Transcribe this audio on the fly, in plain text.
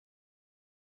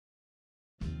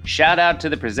Shout out to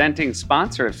the presenting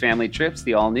sponsor of Family Trips,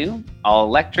 the all-new,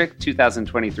 all-electric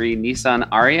 2023 Nissan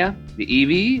Ariya,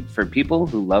 the EV for people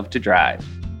who love to drive.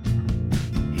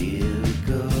 Here we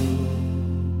go.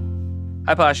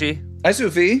 Hi, Pashi. Hi,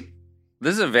 Sufi.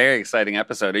 This is a very exciting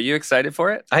episode. Are you excited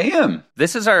for it? I am.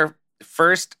 This is our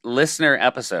first listener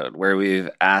episode where we've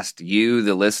asked you,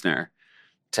 the listener,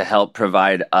 to help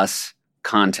provide us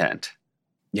content.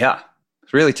 Yeah.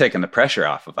 It's really taking the pressure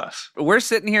off of us. We're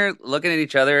sitting here looking at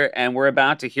each other and we're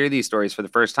about to hear these stories for the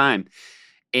first time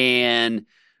and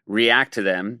react to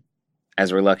them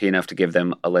as we're lucky enough to give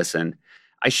them a listen.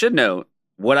 I should note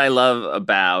what I love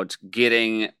about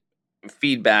getting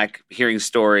feedback, hearing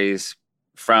stories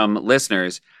from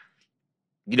listeners.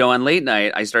 You know, on late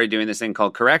night, I started doing this thing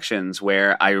called Corrections,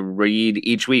 where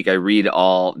each week I read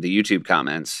all the YouTube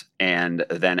comments. And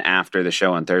then after the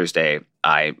show on Thursday,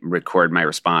 I record my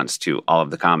response to all of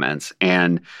the comments.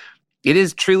 And it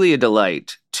is truly a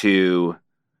delight to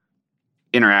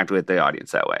interact with the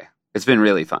audience that way. It's been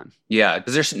really fun. Yeah.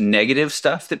 Is there some negative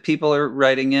stuff that people are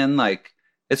writing in? Like,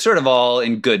 it's sort of all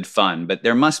in good fun, but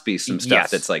there must be some stuff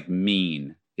that's like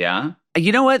mean. Yeah?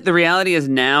 You know what? The reality is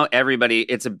now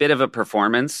it's a bit of a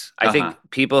performance. I think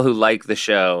people who like the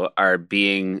show are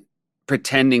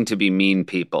pretending to be mean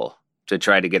people to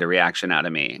try to get a reaction out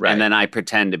of me. Right. And then I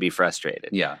pretend to be frustrated.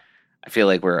 Yeah. I feel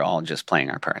like we're all just playing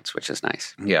our parts, which is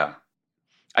nice. Yeah.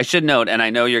 I should note, and I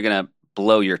know you're going to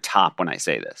blow your top when I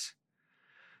say this,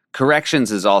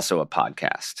 Corrections is also a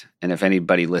podcast. And if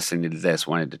anybody listening to this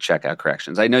wanted to check out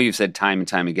Corrections, I know you've said time and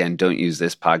time again, don't use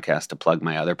this podcast to plug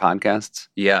my other podcasts.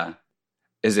 Yeah.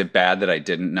 Is it bad that I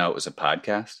didn't know it was a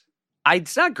podcast?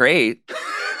 It's not great.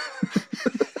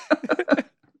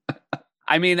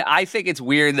 I mean, I think it's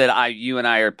weird that you and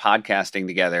I are podcasting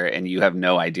together and you have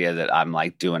no idea that I'm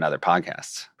like doing other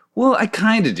podcasts. Well, I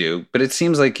kind of do, but it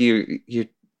seems like you're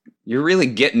really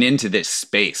getting into this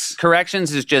space.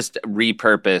 Corrections is just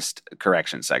repurposed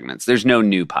correction segments. There's no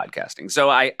new podcasting. So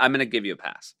I'm going to give you a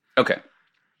pass. Okay.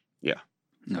 Yeah.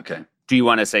 Okay. Do you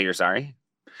want to say you're sorry?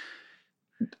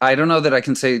 I don't know that I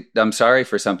can say I'm sorry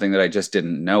for something that I just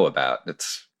didn't know about.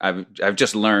 I've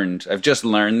just learned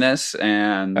this,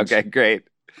 and okay, great.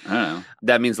 I don't know.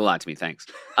 That means a lot to me. Thanks.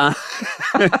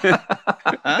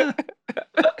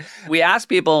 We asked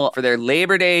people for their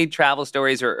Labor Day travel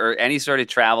stories or any sort of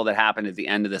travel that happened at the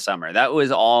end of the summer. That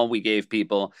was all we gave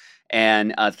people.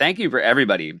 And thank you for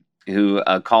everybody who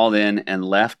called in and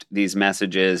left these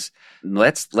messages.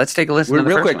 Let's take a listen to the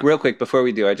first one. Real quick, before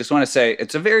we do, I just want to say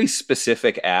it's a very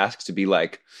specific ask to be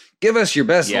like, give us your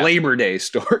best Labor Day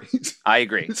stories. I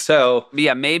agree. So,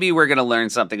 yeah, maybe we're going to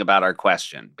learn something about our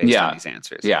question based on these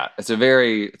answers. Yeah,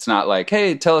 it's not like,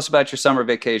 hey, tell us about your summer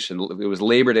vacation. It was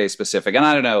Labor Day specific. And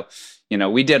I don't know,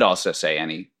 we did also say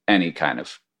any kind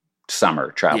of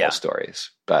summer travel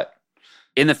stories, but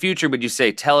in the future, would you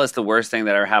say, tell us the worst thing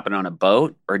that ever happened on a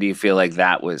boat? Or do you feel like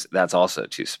that's also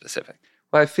too specific?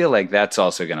 Well, I feel like that's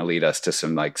also going to lead us to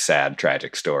some like sad,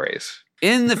 tragic stories.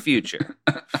 In the future,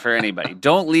 for anybody,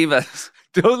 don't leave us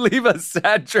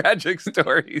sad, tragic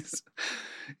stories.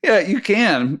 Yeah, you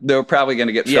can. They're probably going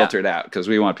to get filtered out because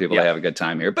we want people to have a good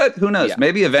time here. But who knows? Yeah.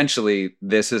 Maybe eventually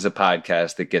this is a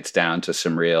podcast that gets down to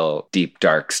some real deep,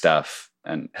 dark stuff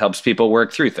and helps people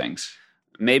work through things.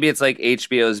 Maybe it's like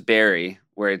HBO's Barry,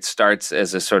 where it starts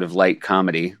as a sort of light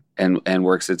comedy and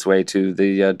works its way to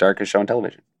the darkest show on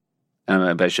television.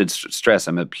 But I should stress,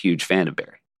 I'm a huge fan of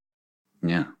Barry.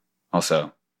 Yeah.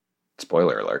 Also,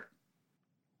 spoiler alert.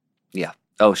 Yeah.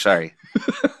 Oh, sorry.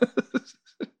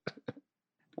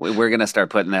 We're going to start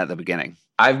putting that at the beginning.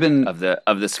 Of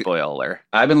the spoiler.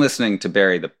 I've been listening to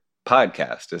Barry the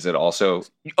podcast. Is it also?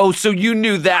 Oh, so you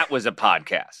knew that was a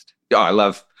podcast? Oh, I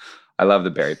love the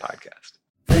Barry podcast.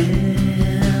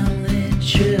 Family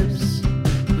trips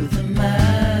with the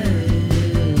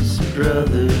Myers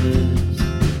brothers.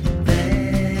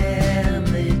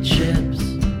 Family trips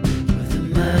with the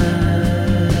Myers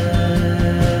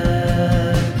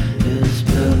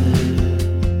brothers.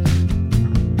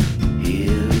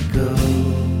 Here we go.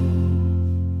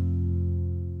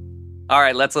 All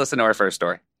right, let's listen to our first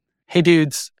story. Hey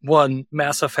dudes, one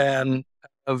massive fan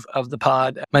of the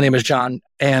pod. My name is John,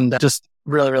 and just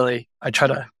really, I try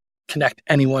to connect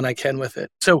anyone I can with it.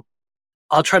 So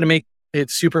I'll try to make it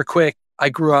super quick. I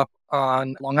grew up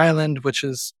on Long Island, which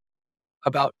is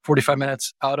about 45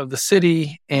 minutes out of the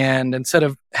city. And instead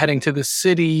of heading to the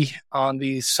city on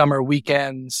these summer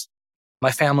weekends,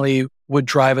 my family would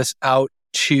drive us out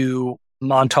to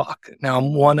Montauk. Now,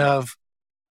 I'm one of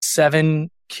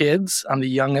 7 kids. I'm the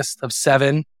youngest of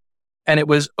 7. And it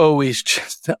was always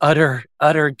just utter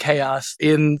chaos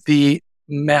in the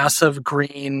massive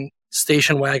green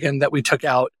station wagon that we took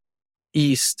out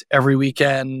east every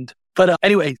weekend. But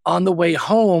anyway, on the way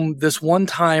home, this one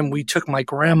time we took my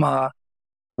grandma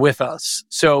with us.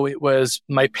 So it was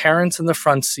my parents in the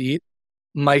front seat,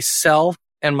 myself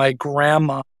and my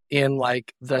grandma in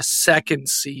like the second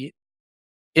seat.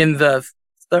 In the,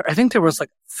 I think there was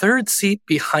like third seat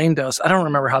behind us. I don't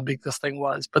remember how big this thing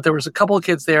was, but there was a couple of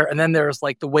kids there. And then there was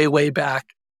like the way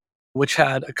back, which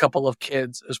had a couple of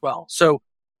kids as well. So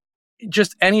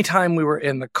just anytime we were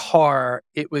in the car,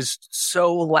 it was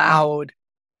so loud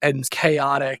and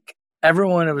chaotic.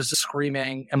 Everyone was just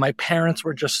screaming, and my parents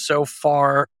were just so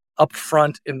far up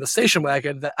front in the station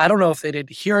wagon that I don't know if they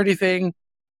didn't hear anything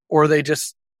or they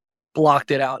just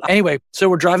blocked it out. Anyway, so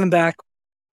we're driving back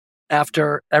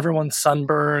after everyone's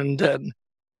sunburned, and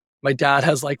my dad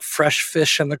has like fresh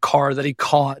fish in the car that he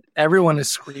caught. Everyone is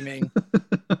screaming,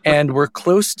 and we're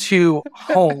close to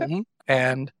home,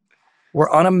 and we're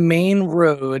on a main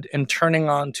road and turning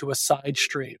onto a side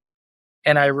street.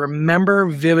 And I remember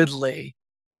vividly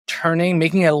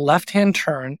making a left-hand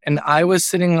turn, and I was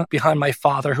sitting behind my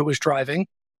father who was driving,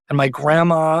 and my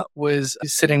grandma was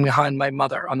sitting behind my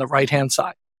mother on the right-hand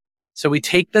side. So we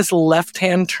take this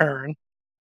left-hand turn,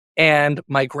 and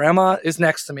my grandma is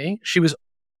next to me. She was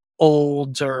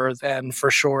older than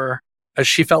for sure.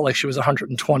 She felt like she was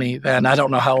 120 then. I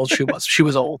don't know how old she was. She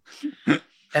was old.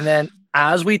 And then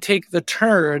as we take the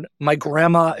turn, my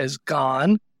grandma is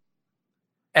gone.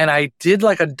 And I did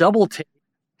like a double take,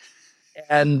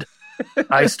 and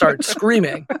I start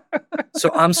screaming. So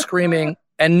I'm screaming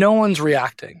and no one's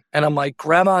reacting. And I'm like,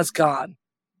 grandma's gone.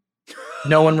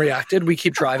 No one reacted. We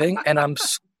keep driving, and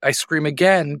I scream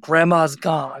again, grandma's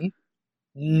gone.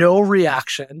 No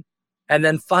reaction. And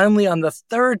then finally on the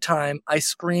third time, I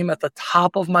scream at the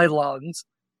top of my lungs,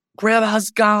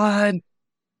 grandma's gone.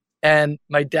 And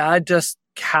my dad just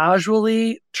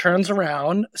casually turns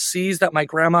around, sees that my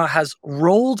grandma has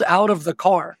rolled out of the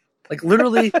car. Like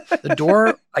literally the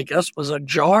door, I guess, was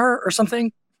ajar or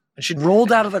something. And she'd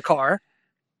rolled out of the car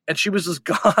and she was just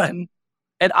gone.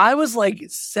 And I was like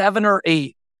 7 or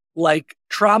 8, like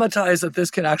traumatized that this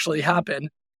could actually happen.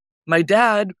 My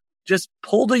dad just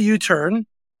pulled a U-turn,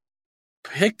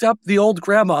 picked up the old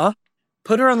grandma,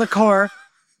 put her in the car,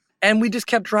 and we just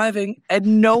kept driving,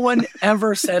 and no one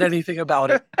ever said anything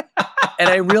about it. And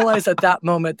I realized at that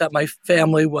moment that my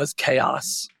family was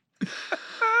chaos.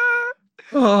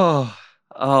 Oh,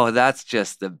 that's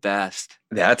just the best.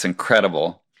 That's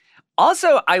incredible.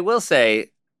 Also, I will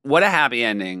say, what a happy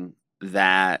ending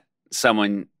that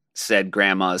someone said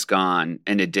grandma's gone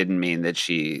and it didn't mean that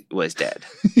she was dead.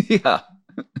 Yeah.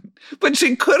 But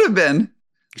she could have been.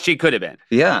 She could have been.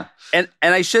 Yeah. And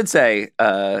I should say,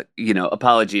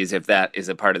 apologies if that is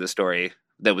a part of the story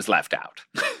that was left out.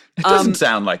 It doesn't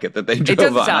sound like it that they drove it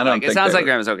doesn't on. Sound like it. Sounds like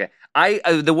grandma's okay.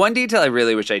 The one detail I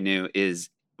really wish I knew is,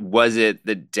 was it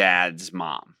the dad's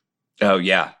mom? Oh,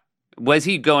 yeah. Was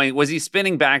he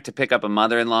spinning back to pick up a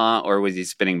mother-in-law, or was he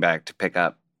spinning back to pick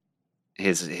up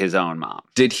his own mom?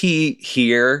 Did he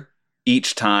hear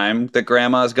each time that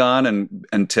grandma's gone and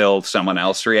until someone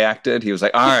else reacted? He was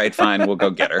like, all right, fine, we'll go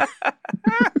get her.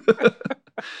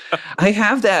 I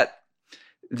have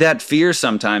that fear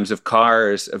sometimes of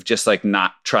cars, of just like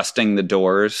not trusting the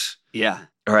doors. Yeah.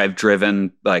 Or I've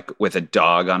driven like with a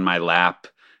dog on my lap,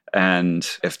 and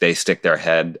if they stick their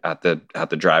head at the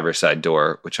driver's side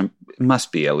door, which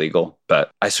must be illegal,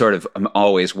 but I sort of am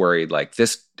always worried, like,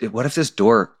 what if this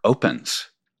door opens?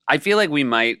 I feel like we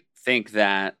might think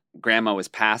that grandma was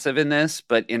passive in this,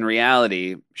 but in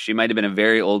reality, she might have been a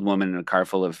very old woman in a car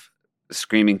full of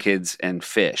screaming kids and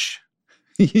fish.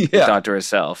 Yeah. Who thought to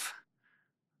herself,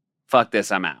 fuck this,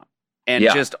 I'm out. And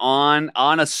just on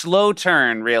a slow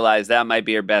turn, realized that might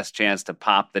be her best chance to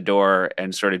pop the door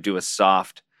and sort of do a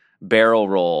soft barrel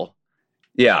roll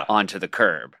onto the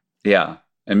curb. Yeah.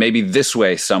 And maybe this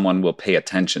way someone will pay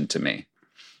attention to me.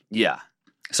 Yeah.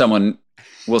 Someone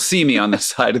will see me on the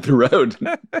side of the road.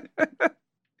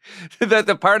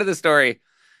 The part of the story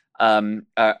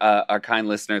our kind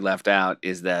listener left out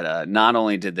is that not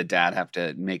only did the dad have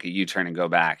to make a U-turn and go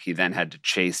back, he then had to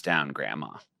chase down grandma.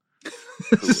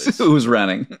 Who was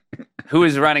running. Who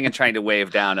was running and trying to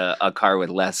wave down a car with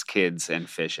less kids and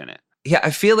fish in it. Yeah, I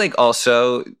feel like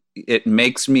also it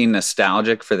makes me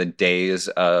nostalgic for the days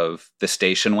of the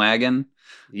station wagon.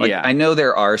 Like, I know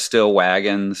there are still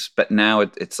wagons, but now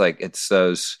it's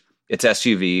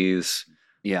SUVs.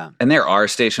 Yeah. And there are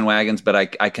station wagons, but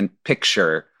I can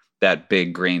picture that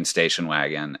big green station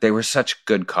wagon. They were such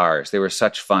good cars. They were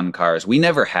such fun cars. We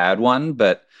never had one,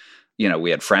 but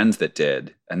we had friends that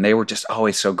did, and they were just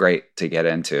always so great to get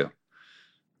into.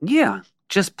 Yeah.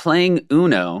 Just playing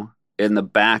Uno in the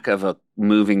back of a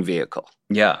moving vehicle.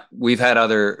 Yeah. We've had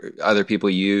other people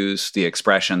use the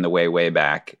expression the way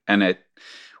back, and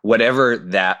whatever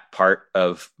that part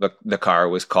of the car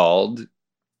was called,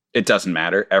 it doesn't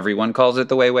matter. Everyone calls it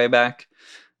the way back.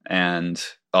 And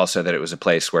also that it was a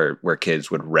place where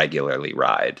kids would regularly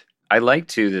ride. I like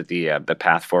too that the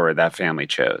path forward that family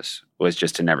chose was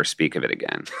just to never speak of it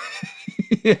again.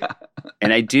 Yeah.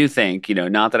 And I do think,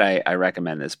 not that I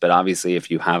recommend this, but obviously if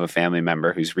you have a family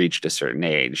member who's reached a certain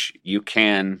age, you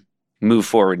can move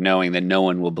forward knowing that no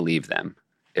one will believe them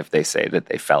if they say that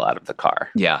they fell out of the car.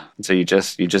 Yeah. So you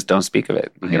just don't speak of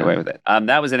it. You get away with it.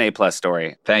 That was an A+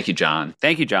 story. Thank you, John.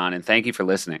 Thank you, John, and thank you for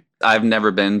listening. I've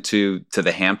never been to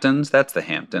the Hamptons. That's the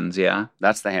Hamptons, yeah.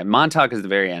 That's the Montauk is the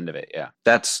very end of it, yeah.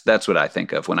 That's what I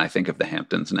think of when I think of the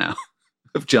Hamptons now,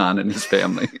 of John and his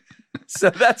family. So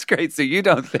that's great. So you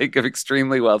don't think of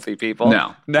extremely wealthy people?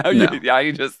 No.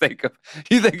 You just think of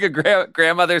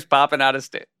grandmothers popping out of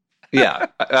state. Yeah.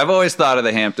 I've always thought of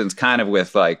the Hamptons kind of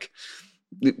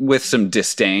with some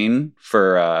disdain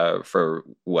for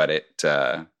what it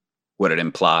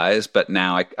implies, but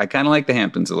now I kind of like the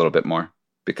Hamptons a little bit more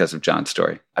because of John's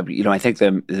story. I think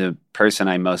the person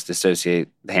I most associate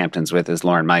the Hamptons with is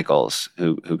Lorne Michaels,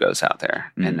 who goes out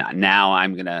there, and now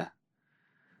I'm gonna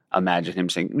imagine him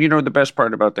saying, the best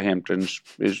part about the Hamptons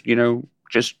is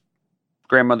just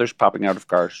grandmothers popping out of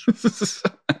cars.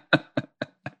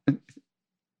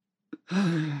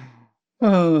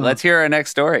 Let's hear our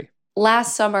next story.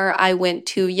 Last summer, I went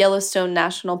to Yellowstone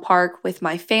National Park with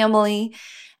my family.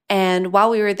 And while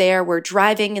we were there, we're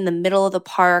driving in the middle of the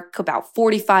park, about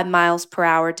 45 miles per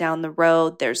hour down the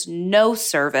road. There's no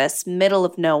service, middle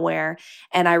of nowhere.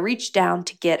 And I reached down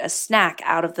to get a snack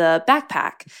out of the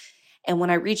backpack. And when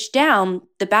I reach down,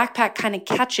 the backpack kind of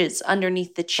catches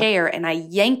underneath the chair and I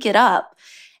yank it up.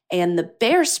 And the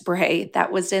bear spray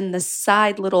that was in the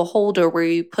side little holder where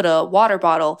you put a water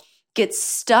bottle gets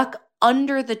stuck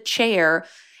under the chair,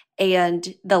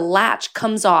 and the latch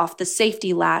comes off, the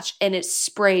safety latch, and it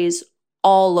sprays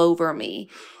all over me.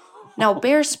 Now,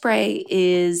 bear spray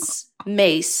is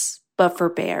mace, but for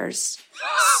bears.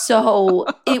 So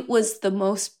it was the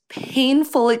most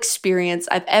painful experience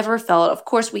I've ever felt. Of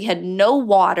course, we had no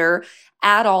water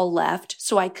at all left,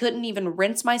 so I couldn't even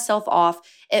rinse myself off.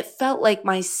 It felt like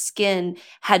my skin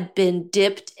had been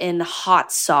dipped in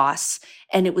hot sauce,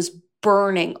 and it was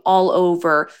burning all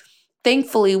over.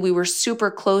 Thankfully, we were super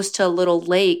close to a little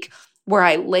lake where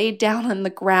I laid down on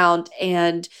the ground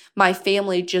and my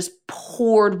family just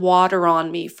poured water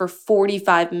on me for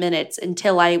 45 minutes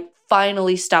until I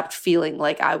finally stopped feeling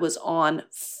like I was on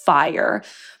fire.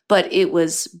 But it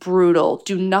was brutal.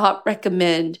 Do not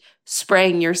recommend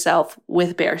spraying yourself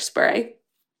with bear spray.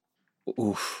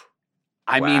 Oof.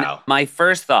 I mean, my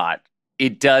first thought,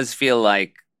 it does feel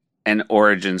like an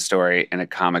origin story in a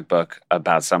comic book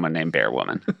about someone named Bear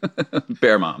Woman.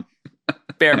 Bear Mom.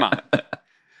 Bear Mom.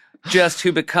 Just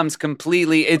who becomes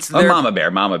completely... Mama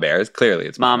Bear. Mama Bear.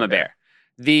 It's Mama Bear.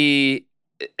 Their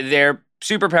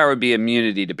superpower would be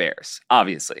immunity to bears,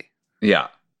 obviously. Yeah.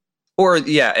 Or,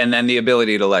 and then the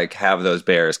ability to, have those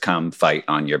bears come fight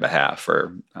on your behalf.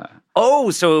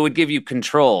 So it would give you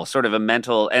control, sort of an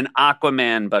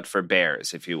Aquaman, but for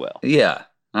bears, if you will. Yeah.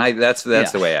 That's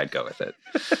the way I'd go with it.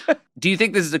 Do you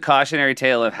think this is a cautionary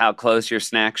tale of how close your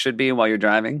snack should be while you're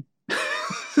driving?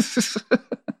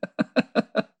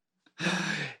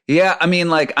 Yeah, I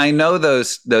mean, I know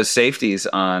those safeties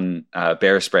on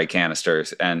bear spray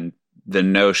canisters, and the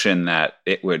notion that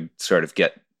it would sort of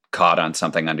get caught on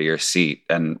something under your seat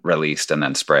and released and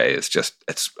then spray is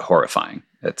it's horrifying.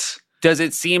 Does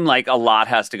it seem like a lot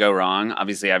has to go wrong?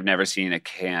 Obviously, I've never seen a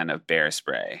can of bear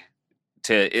spray.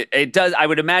 It does. I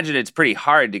would imagine it's pretty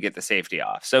hard to get the safety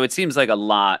off. So it seems like a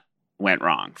lot went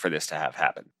wrong for this to have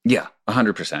happened. Yeah,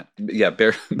 100%. Yeah,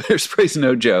 bear spray's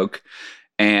no joke.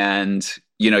 And,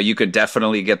 you could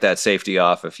definitely get that safety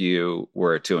off if you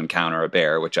were to encounter a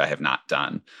bear, which I have not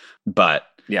done. But,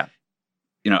 yeah,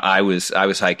 I was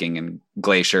hiking in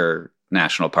Glacier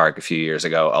National Park a few years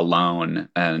ago alone,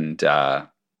 and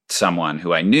someone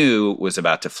who I knew was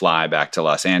about to fly back to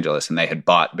Los Angeles, and they had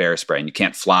bought bear spray, and you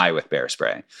can't fly with bear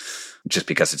spray just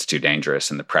because it's too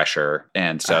dangerous and the pressure.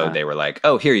 And so they were like,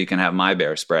 oh, here, you can have my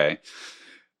bear spray.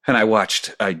 And I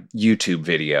watched a YouTube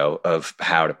video of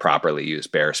how to properly use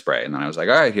bear spray. And then I was like,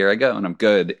 all right, here I go. And I'm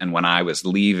good. And when I was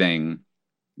leaving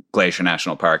Glacier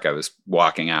National Park, I was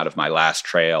walking out of my last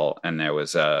trail, and there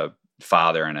was a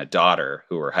father and a daughter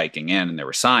who were hiking in, and there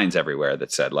were signs everywhere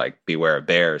that said beware of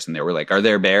bears. And they were like, are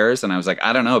there bears? And I was like,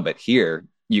 I don't know, but here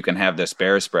you can have this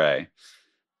bear spray.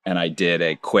 And I did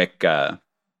a quick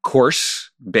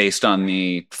course based on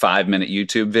the 5-minute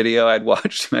YouTube video I'd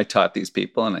watched. And I taught these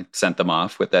people and I sent them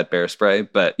off with that bear spray.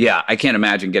 But yeah, I can't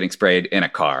imagine getting sprayed in a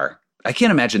car. I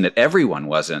can't imagine that everyone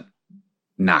wasn't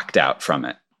knocked out from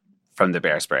it. From the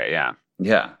bear spray, yeah.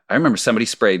 Yeah. I remember somebody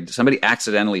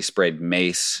accidentally sprayed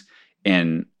mace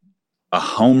in a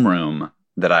homeroom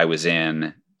that I was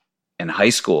in high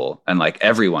school. And like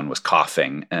everyone was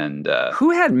coughing. And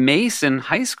who had mace in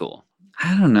high school?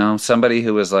 I don't know. Somebody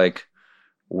who was like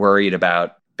worried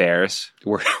about bears.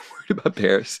 Worried about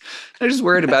bears. They're just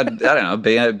worried about, I don't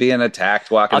know, being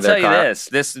attacked, walking I'll to their tell car.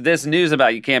 you this news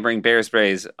about you can't bring bear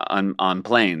sprays on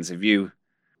planes. If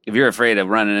you're afraid of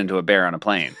running into a bear on a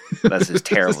plane, that's just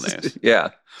terrible news. Yeah.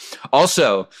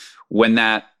 Also, when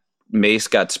that mace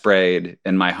got sprayed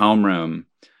in my homeroom,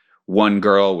 one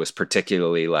girl was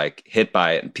particularly like hit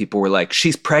by it and people were like,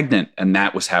 she's pregnant. And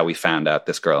that was how we found out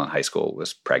this girl in high school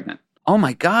was pregnant. Oh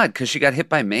my God, because she got hit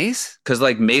by mace? Because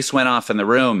like mace went off in the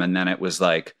room and then it was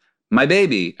like, my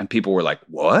baby. And people were like,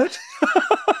 what?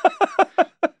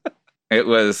 It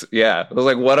was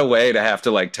like, what a way to have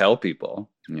to like tell people.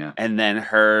 Yeah. And then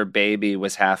her baby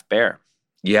was half bear.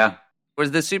 Yeah.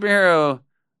 Was the superhero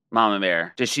Mama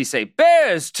Bear? Did she say,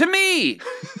 bears to me?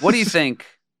 What do you think?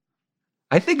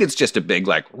 I think it's just a big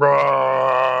like,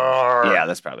 roar. Yeah,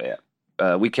 that's probably it.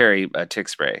 We carry a tick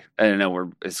spray. I don't know, we're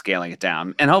scaling it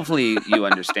down. And hopefully you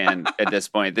understand at this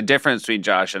point, the difference between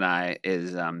Josh and I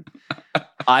is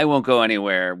I won't go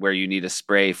anywhere where you need a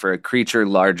spray for a creature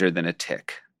larger than a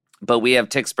tick. But we have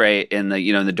tick spray in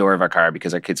the door of our car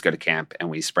because our kids go to camp and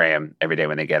we spray them every day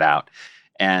when they get out.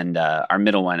 And our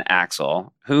middle one,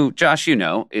 Axel, who, Josh,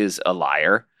 is a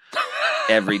liar,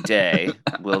 every day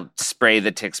will spray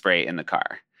the tick spray in the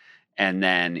car. And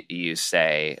then you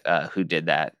say, who did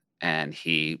that? And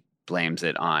he blames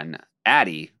it on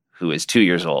Addie, who is 2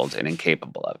 years old and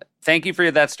incapable of it. Thank you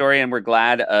for that story, and we're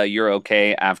glad you're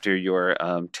okay after your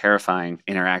terrifying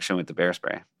interaction with the bear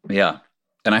spray. Yeah.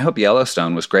 And I hope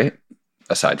Yellowstone was great,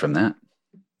 aside from that.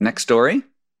 Next story.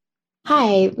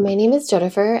 Hi, my name is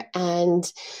Jennifer,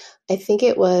 and I think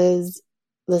it was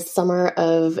the summer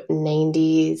of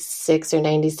 96 or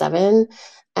 97,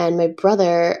 and my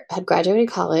brother had graduated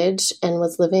college and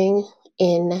was living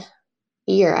in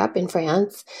Europe, in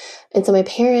France. And so my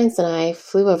parents and I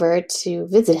flew over to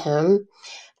visit him.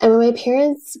 And when my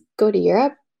parents go to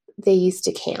Europe, they used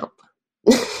to camp.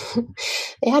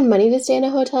 They had money to stay in a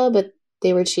hotel, but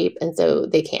they were cheap, and so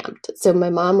they camped. So my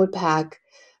mom would pack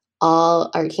all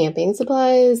our camping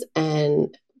supplies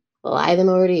and fly them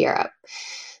over to Europe.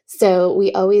 So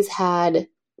we always had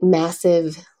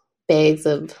massive bags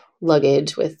of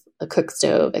luggage with a cook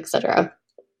stove, etc.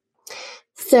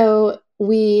 So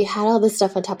we had all this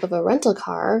stuff on top of a rental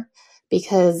car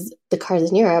because the cars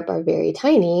in Europe are very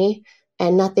tiny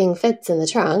and nothing fits in the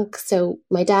trunk. So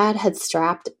my dad had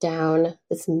strapped down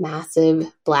this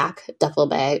massive black duffel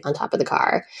bag on top of the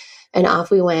car. And off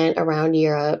we went around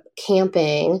Europe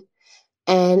camping.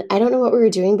 And I don't know what we were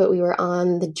doing, but we were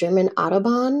on the German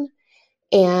Autobahn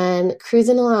and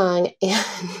cruising along,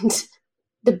 and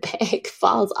the bag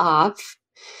falls off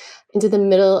into the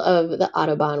middle of the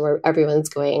Autobahn where everyone's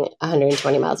going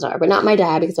 120 miles an hour, but not my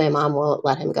dad because my mom won't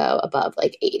let him go above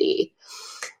like 80.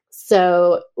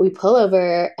 So we pull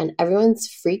over and everyone's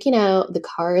freaking out. The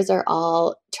cars are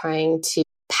all trying to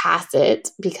pass it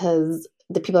because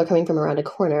the people are coming from around a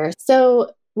corner.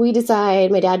 So my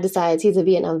dad decides, he's a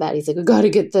Vietnam vet. He's like, we got to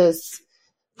get this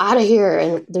out of here.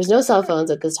 And there's no cell phones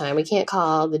at this time. We can't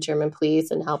call the German police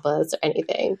and help us or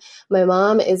anything. My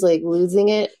mom is like losing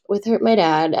it with my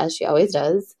dad, as she always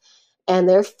does. And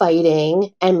they're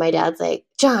fighting. And my dad's like,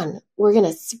 John, we're going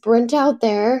to sprint out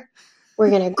there. We're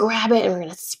going to grab it and we're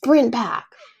going to sprint back.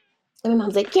 And my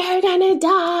mom's like, you're going to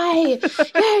die. You're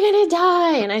going to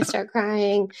die. And I start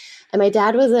crying. And my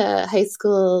dad was a high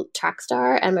school track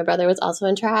star and my brother was also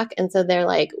in track. And so they're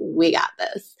like, we got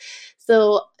this.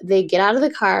 So they get out of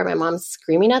the car. My mom's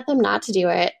screaming at them not to do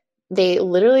it. They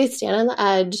literally stand on the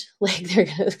edge like they're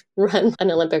going to run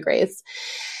an Olympic race.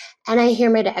 And I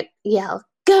hear my dad yell,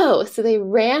 go. So they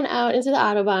ran out into the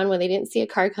Autobahn when they didn't see a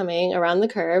car coming around the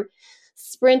curb,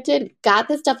 sprinted, got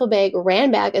this duffel bag,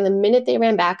 ran back. And the minute they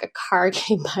ran back, a car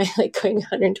came by like going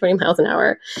 120 miles an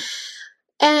hour.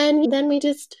 And then we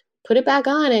just put it back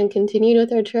on and continued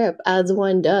with our trip as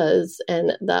one does.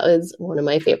 And that was one of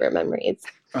my favorite memories.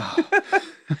 Oh.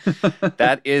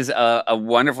 That is a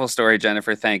wonderful story,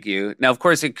 Jennifer. Thank you. Now, of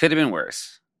course, it could have been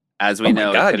worse. As we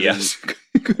know, God, it could have yes.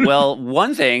 been, well,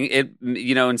 one thing,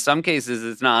 in some cases,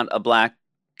 it's not a black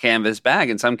canvas bag.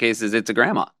 In some cases, it's a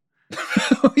grandma.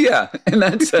 Yeah, in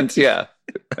that sense, yeah.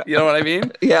 You know what I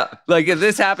mean? Yeah. Like if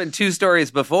this happened 2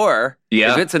 stories before,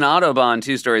 Yeah. if it's an Autobahn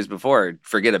 2 stories before,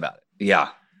 forget about it. Yeah.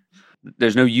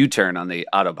 There's no U-turn on the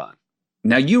Autobahn.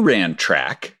 Now you ran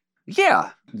track.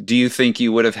 Yeah. Do you think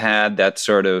you would have had that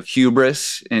sort of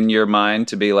hubris in your mind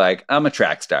to be like, I'm a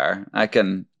track star.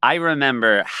 I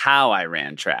remember how I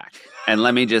ran track. And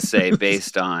let me just say,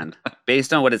 based on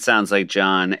what it sounds like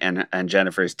John and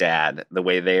Jennifer's dad, the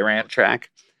way they ran track,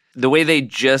 the way they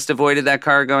just avoided that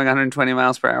car going 120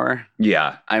 miles per hour,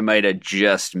 Yeah. I might have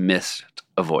just missed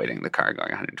avoiding the car going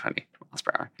 120 miles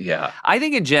per hour. Yeah. I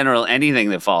think in general, anything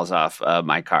that falls off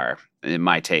my car,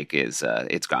 my take is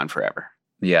it's gone forever.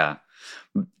 Yeah.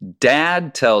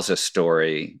 Dad tells a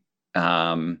story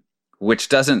which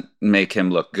doesn't make him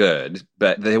look good,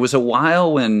 but there was a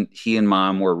while when he and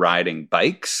Mom were riding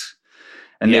bikes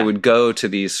and they would go to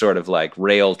these sort of like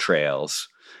rail trails.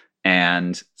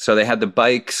 And so they had the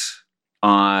bikes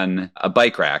on a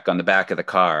bike rack on the back of the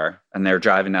car and they're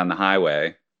driving down the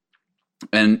highway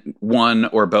and one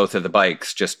or both of the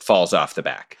bikes just falls off the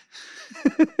back.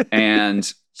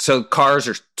 And so cars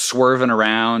are swerving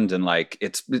around and like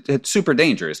it's super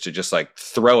dangerous to just like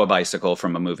throw a bicycle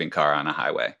from a moving car on a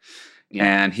highway.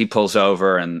 Yeah. And he pulls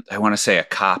over and I want to say a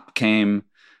cop came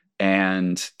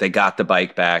and they got the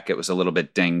bike back. It was a little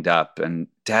bit dinged up and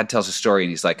Dad tells a story and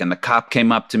he's like, and the cop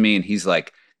came up to me and he's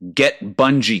like, get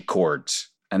bungee cords.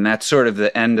 And that's sort of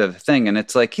the end of the thing. And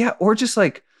it's like, yeah, or just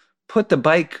like put the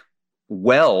bike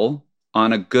well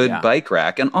on a good bike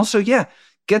rack. And also, yeah,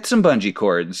 get some bungee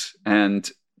cords. And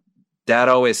Dad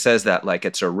always says that like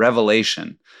it's a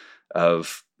revelation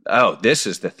of, oh, this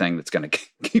is the thing that's going to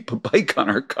keep a bike on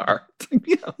our car.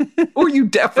 Yeah. Or you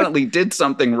definitely did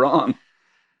something wrong.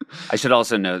 I should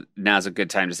also note, now's a good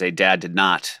time to say Dad did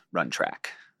not run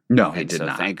track. No, he did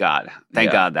not. Thank God.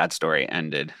 Thank God that story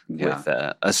ended with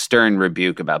a stern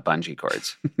rebuke about bungee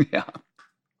cords. Yeah.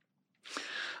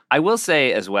 I will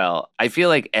say as well, I feel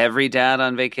like every dad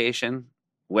on vacation,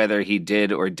 whether he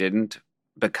did or didn't,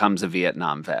 becomes a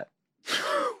Vietnam vet.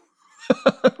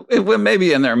 Well,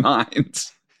 maybe in their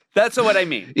minds. That's what I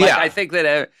mean. Like, I think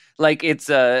that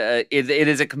it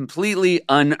is a completely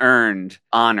unearned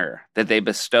honor that they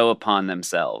bestow upon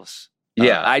themselves.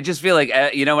 Yeah. I just feel like,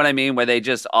 you know what I mean? Where they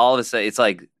just all of a sudden, it's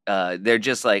like, they're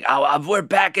just like, oh, we're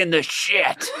back in the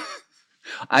shit.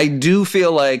 I do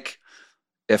feel like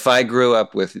if I grew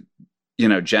up with,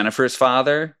 Jennifer's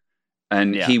father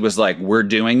and he was like, we're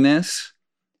doing this,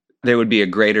 there would be a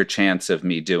greater chance of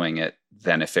me doing it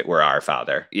than if it were our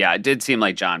father. Yeah, it did seem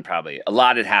like John probably, a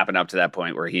lot had happened up to that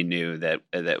point where he knew that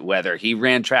whether he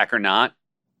ran track or not,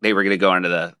 they were going to go into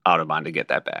the Autobahn to get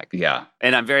that back. Yeah.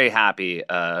 And I'm very happy,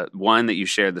 one, that you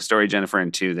shared the story, Jennifer,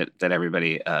 and two, that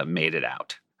everybody made it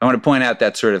out. I want to point out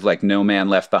that sort of like no man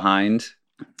left behind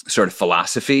sort of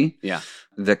philosophy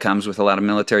that comes with a lot of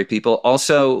military people.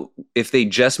 Also, if they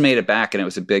just made it back and it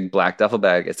was a big black duffel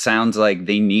bag, it sounds like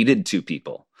they needed 2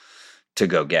 people to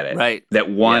go get it. Right. That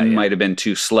one might have been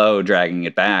too slow dragging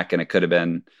it back and it could have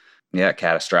been,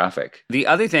 catastrophic. The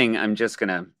other thing I'm just going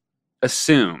to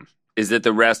assume is that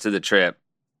the rest of the trip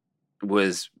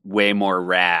was way more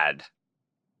rad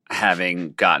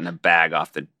having gotten a bag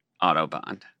off the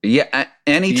Autobahn. Yeah.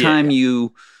 Anytime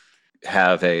you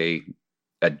have a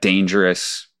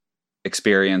dangerous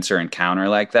experience or encounter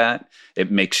like that, it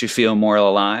makes you feel more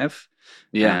alive.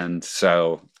 Yeah. And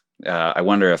so I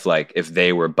wonder if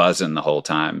they were buzzing the whole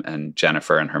time and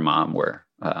Jennifer and her mom were,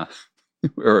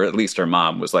 or at least her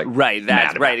mom was like, right.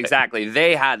 That's right. Exactly.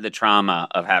 They had the trauma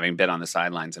of having been on the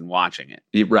sidelines and watching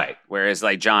it. Right. Whereas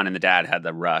like John and the dad had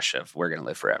the rush of we're going to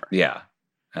live forever. Yeah.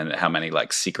 And how many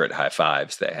like secret high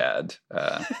fives they had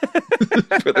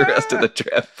for the rest of the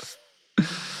trip.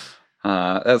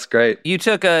 That's great. You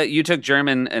took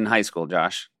German in high school,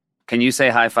 Josh. Can you say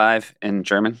high five in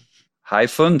German? High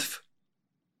fünf.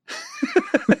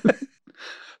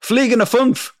 Fliegende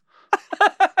fünf.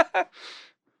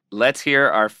 Let's hear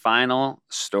our final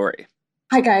story.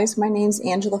 Hi, guys. My name's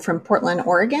Angela from Portland,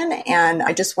 Oregon. And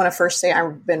I just want to first say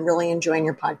I've been really enjoying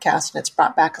your podcast and it's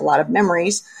brought back a lot of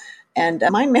memories. And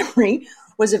my memory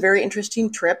was a very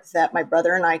interesting trip that my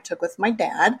brother and I took with my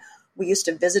dad. We used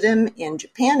to visit him in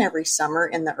Japan every summer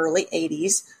in the early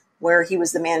 80s, where he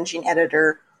was the managing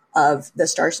editor of the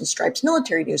Stars and Stripes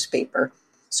military newspaper.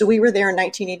 So we were there in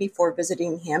 1984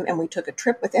 visiting him, and we took a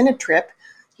trip within a trip.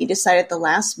 He decided at the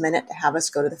last minute to have us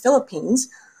go to the Philippines.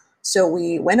 So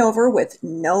we went over with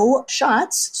no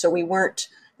shots, so we weren't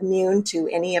immune to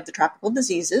any of the tropical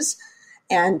diseases.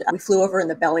 And we flew over in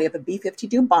the belly of a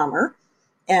B-52 bomber.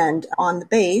 And on the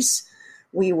base,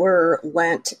 we were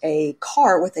lent a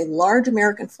car with a large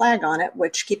American flag on it,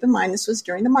 which, keep in mind, this was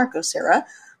during the Marcos era.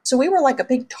 So we were like a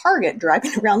big target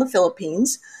driving around the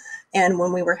Philippines. And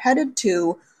when we were headed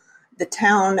to the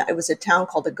town, it was a town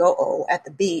called Agoo at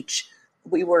the beach,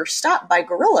 we were stopped by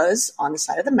guerrillas on the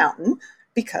side of the mountain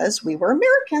because we were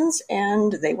Americans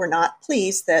and they were not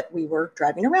pleased that we were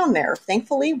driving around there.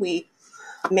 Thankfully, we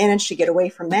managed to get away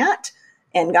from that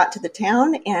and got to the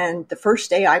town. And the first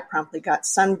day I promptly got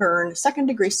sunburned,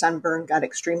 2nd-degree sunburn, got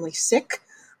extremely sick.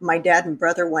 My dad and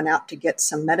brother went out to get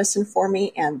some medicine for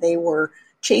me and they were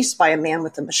chased by a man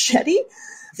with a machete.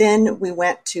 Then we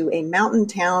went to a mountain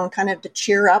town kind of to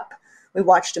cheer up. We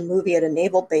watched a movie at a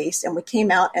naval base and we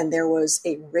came out and there was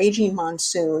a raging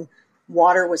monsoon.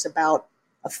 Water was about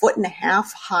 1.5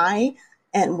 feet high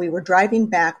and we were driving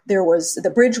back. There was the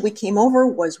bridge we came over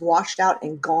was washed out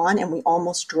and gone and we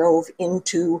almost drove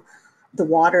into the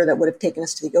water that would have taken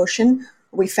us to the ocean.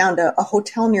 We found a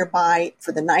hotel nearby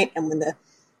for the night and when the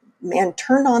man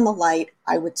turned on the light,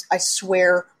 I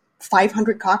swear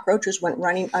 500 cockroaches went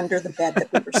running under the bed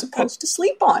that we were supposed to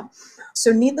sleep on.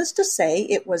 So needless to say,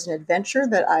 it was an adventure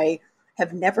that I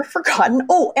have never forgotten.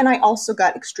 Oh, and I also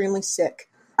got extremely sick.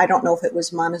 I don't know if it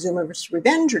was Montezuma's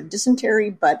revenge or dysentery,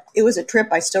 but it was a trip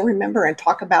I still remember and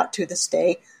talk about to this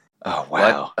day. Oh,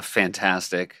 wow. What a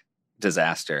fantastic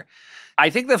disaster. I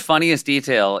think the funniest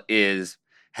detail is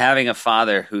having a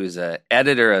father who's an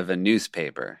editor of a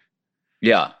newspaper.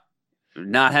 Yeah.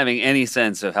 Not having any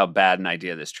sense of how bad an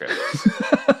idea this trip is.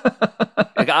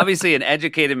 Like obviously an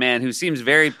educated man who seems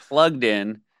very plugged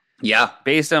in. Yeah.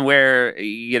 Based on where,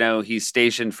 he's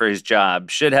stationed for his job,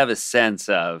 should have a sense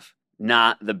of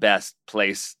not the best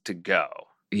place to go.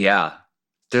 Yeah.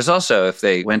 There's also, if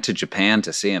they went to Japan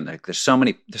to see him, there's so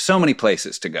many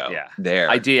places to go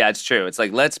there. Yeah, it's true. It's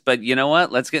like, but you know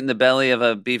what? Let's get in the belly of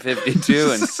a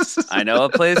B-52 and I know a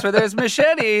place where there's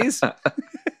machetes.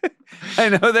 I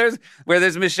know where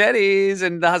there's machetes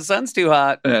and the sun's too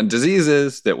hot. And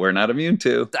diseases that we're not immune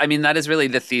to. I mean, that is really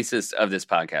the thesis of this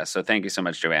podcast. So thank you so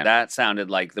much, Joanne. That sounded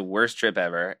like the worst trip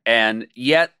ever. And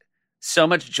yet so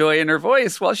much joy in her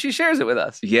voice while she shares it with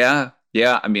us. Yeah.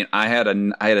 Yeah. I mean, I had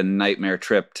a nightmare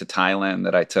trip to Thailand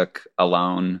that I took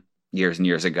alone years and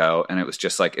years ago. And it was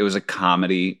just like, it was a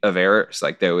comedy of errors.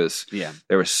 Like there was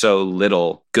so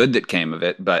little good that came of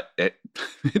it, but it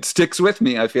sticks with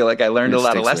me. I feel like I learned a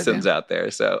lot of lessons out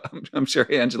there. So I'm sure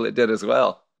Angela did as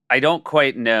well. I don't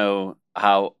quite know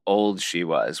how old she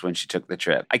was when she took the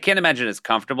trip. I can't imagine it's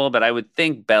comfortable, but I would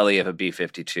think belly of a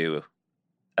B-52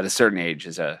 at a certain age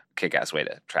is a kick-ass way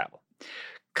to travel.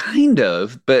 Kind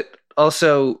of, but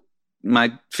also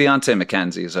my fiance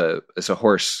Mackenzie is a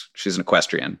horse. She's an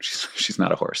equestrian. She's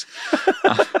not a horse.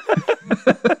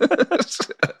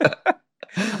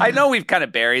 I know we've kind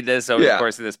of buried this over the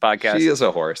course of this podcast. She is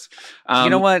a horse. You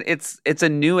know what? It's a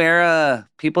new era.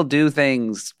 People do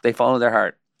things. They follow their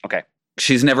heart. Okay.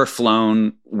 She's never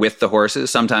flown with the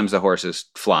horses. Sometimes the horses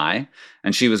fly.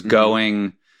 And she was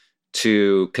going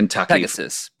to Kentucky.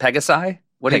 Pegasi?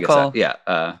 What do you call? Yeah,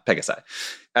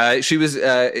 Pegasi. She was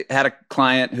had a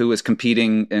client who was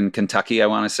competing in Kentucky, I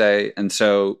want to say. And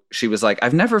so she was like,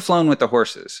 I've never flown with the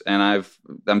horses and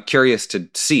I'm curious to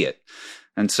see it.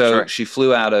 And so she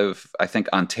flew out of, I think,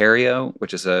 Ontario,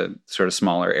 which is a sort of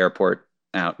smaller airport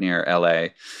out near LA.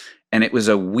 And it was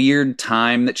a weird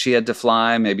time that she had to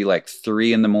fly, maybe like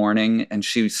 3 a.m. And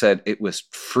she said it was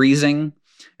freezing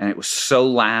and it was so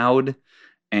loud.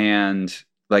 And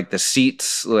like the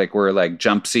seats were like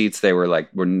jump seats. They were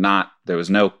not, there was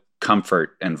no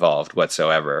comfort involved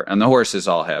whatsoever. And the horses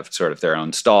all have sort of their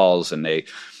own stalls and they,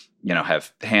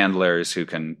 have handlers who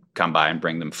can come by and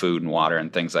bring them food and water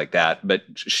and things like that. But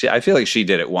I feel like she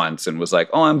did it once and was like,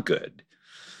 oh, I'm good.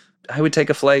 I would take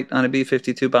a flight on a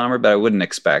B-52 bomber, but I wouldn't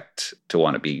expect to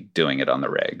want to be doing it on the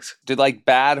regs. Did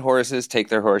bad horses take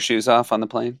their horseshoes off on the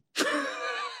plane?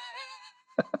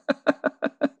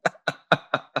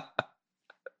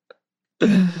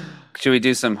 Should we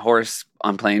do some horse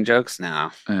on plane jokes? No,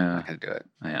 I'm not going to do it.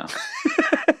 Yeah.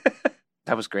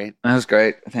 That was great. That was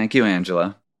great. Thank you,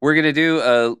 Angela. We're going to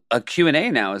do a Q&A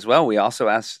now as well. We also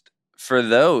asked for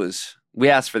those. We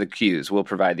asked for the Qs. We'll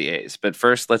provide the As. But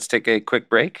first, let's take a quick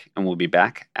break, and we'll be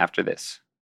back after this.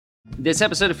 This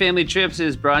episode of Family Trips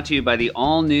is brought to you by the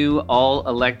all-new,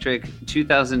 all-electric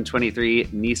 2023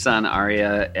 Nissan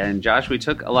Ariya. And Josh, we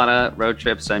took a lot of road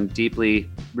trips. I'm deeply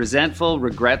resentful,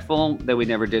 regretful that we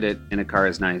never did it in a car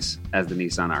as nice as the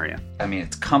Nissan Ariya. I mean,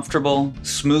 it's comfortable,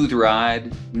 smooth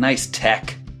ride, nice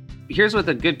tech. Here's what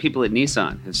the good people at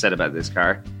Nissan have said about this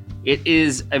car. It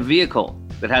is a vehicle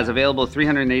that has available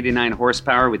 389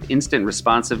 horsepower with instant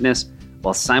responsiveness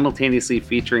while simultaneously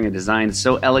featuring a design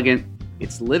so elegant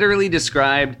it's literally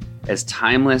described as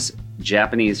timeless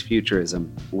Japanese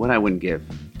futurism. What I wouldn't give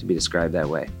to be described that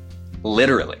way.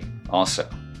 Literally, also.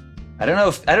 I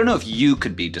don't know if you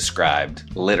could be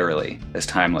described literally as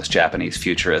timeless Japanese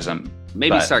futurism.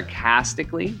 Maybe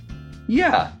sarcastically?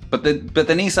 Yeah, but the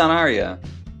Nissan Ariya,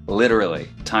 literally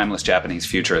timeless Japanese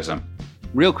futurism.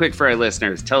 Real quick for our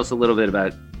listeners, tell us a little bit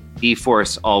about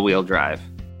E-Force all-wheel drive.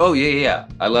 Oh, yeah.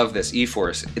 I love this,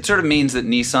 E-Force. It sort of means that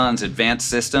Nissan's advanced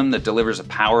system that delivers a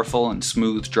powerful and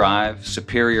smooth drive,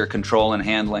 superior control and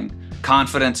handling,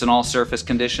 confidence in all surface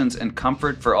conditions, and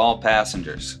comfort for all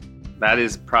passengers. That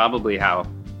is probably how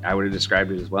I would have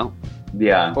described it as well.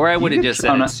 Yeah. Or I would have just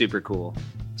said it's super cool.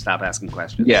 Stop asking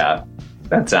questions. Yeah,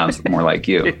 that sounds more like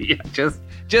you. Yeah,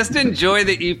 just enjoy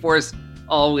the E-Force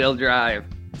all-wheel drive.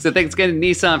 So thanks again to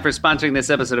Nissan for sponsoring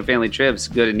this episode of Family Trips.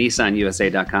 Go to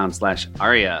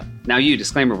nissanusa.com/Ariya. Now you,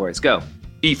 disclaimer voice, go.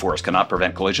 E-Force cannot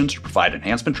prevent collisions or provide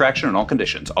enhancement traction in all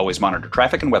conditions. Always monitor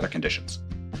traffic and weather conditions.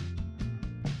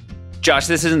 Josh,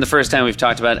 this isn't the first time we've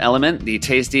talked about Element, the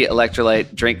tasty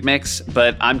electrolyte drink mix,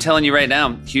 but I'm telling you right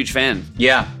now, huge fan.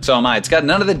 Yeah, so am I. It's got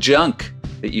none of the junk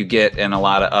that you get in a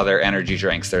lot of other energy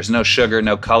drinks. There's no sugar,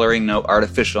 no coloring, no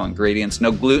artificial ingredients,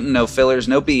 no gluten, no fillers,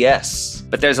 no BS.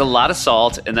 But there's a lot of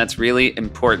salt, and that's really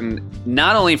important,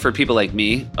 not only for people like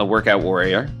me, a workout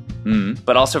warrior,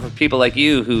 but also for people like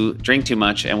you who drink too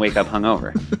much and wake up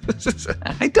hungover.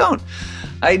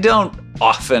 I don't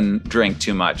often drink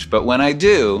too much, but when I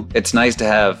do, it's nice to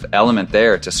have Element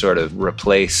there to sort of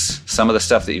replace some of the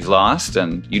stuff that you've lost,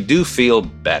 and you do feel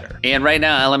better. And right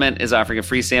now, Element is offering a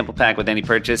free sample pack with any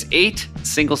purchase. 8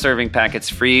 single-serving packets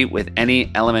free with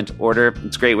any Element order.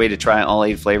 It's a great way to try all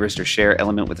 8 flavors or share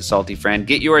Element with a salty friend.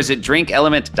 Get yours at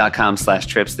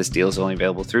drinkelement.com/trips. This deal is only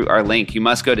available through our link. You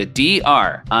must go to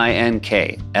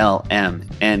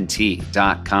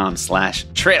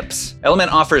drinklmnt.com/trips.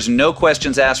 Element offers no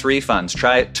questions asked refunds.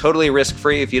 Try it totally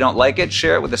risk-free. If you don't like it,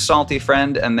 share it with a salty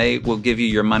friend and they will give you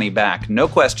your money back. No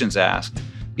questions asked.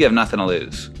 You have nothing to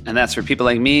lose. And that's for people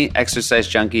like me, exercise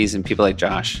junkies, and people like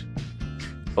Josh,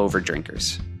 over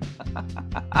drinkers. Here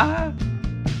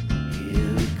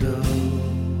we go.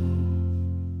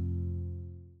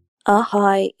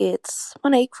 Hi, it's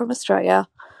Monique from Australia.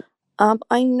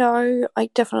 I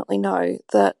definitely know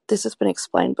that this has been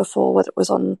explained before, whether it was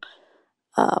on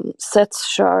Seth's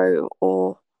show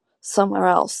or somewhere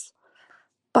else.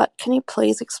 But can you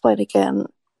please explain again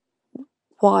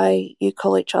why you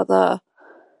call each other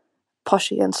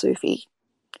Poshy and Sufi?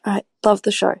 All right, love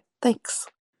the show. Thanks.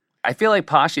 I feel like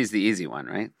Poshy's the easy one,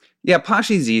 right? Yeah,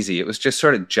 Poshy's easy. It was just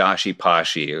sort of Joshy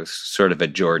Poshy. It was sort of a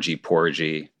Georgie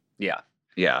Porgy. Yeah.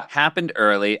 Yeah. Happened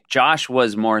early. Josh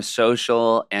was more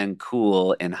social and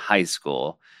cool in high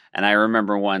school. And I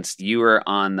remember once you were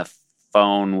on the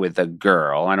phone with a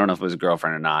girl. I don't know if it was a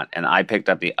girlfriend or not. And I picked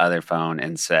up the other phone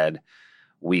and said,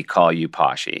 "We call you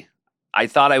Poshy." I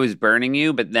thought I was burning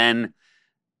you, but then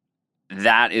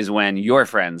that is when your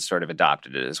friends sort of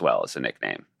adopted it as well as a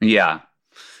nickname. Yeah.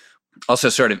 Also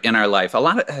sort of in our life,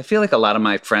 I feel like a lot of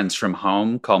my friends from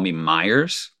home call me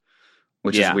Myers,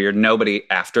 which is weird. Nobody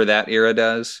after that era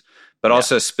does. But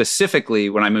also specifically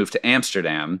when I moved to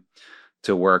Amsterdam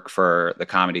to work for the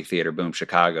Comedy Theater Boom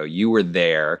Chicago, you were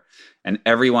there. And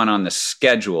everyone on the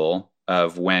schedule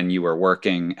of when you were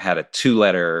working had a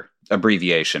 2-letter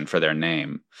abbreviation for their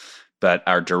name. But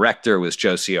our director was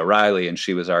Josie O'Reilly, and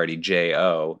she was already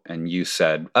J.O., and you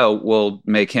said, "Oh, we'll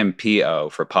make him P.O.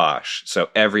 for Posh."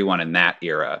 So everyone in that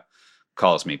era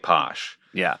calls me Posh.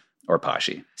 Yeah. Or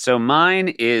Poshy. So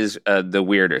mine is the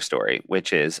weirder story,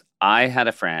 which is I had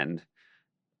a friend.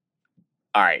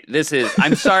 All right,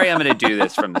 I'm sorry I'm going to do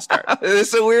this from the start.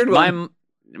 This is a weird one.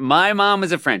 My mom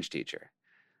was a French teacher.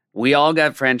 We all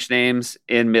got French names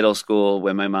in middle school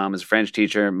when my mom was a French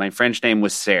teacher. My French name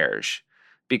was Serge.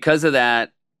 Because of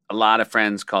that, a lot of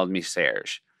friends called me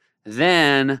Serge.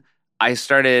 Then I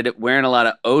started wearing a lot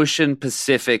of Ocean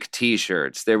Pacific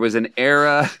t-shirts. There was an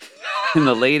era in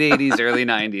the late 80s, early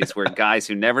 90s where guys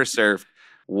who never surfed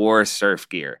wore surf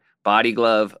gear. Body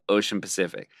glove, Ocean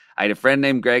Pacific. I had a friend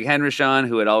named Greg Henrichon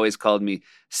who had always called me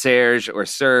Serge or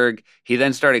Serg. He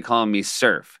then started calling me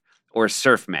Surf or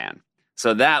Surfman.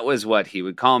 So that was what he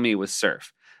would call me, was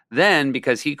Surf. Then,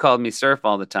 because he called me Surf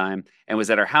all the time and was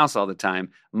at our house all the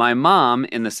time, my mom,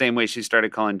 in the same way she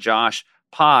started calling Josh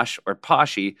Posh or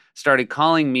Poshy, started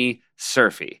calling me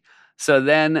Surfy. So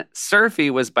then Surfy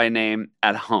was by name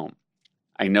at home.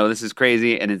 I know this is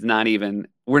crazy, and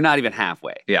we're not even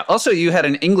halfway. Yeah. Also, you had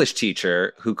an English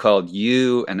teacher who called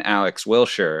you and Alex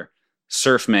Wilshire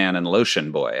Surfman and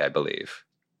Lotion Boy, I believe.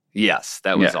 Yes,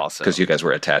 that was also. Because you guys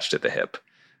were attached at the hip.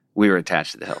 We were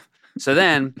attached to the hip. So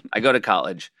then I go to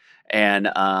college, and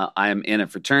I'm in a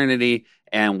fraternity,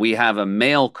 and we have a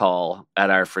mail call at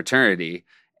our fraternity,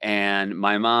 And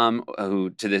my mom, who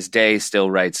to this day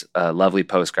still writes lovely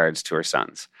postcards to her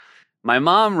sons. My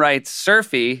mom writes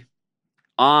Surfy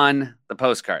on the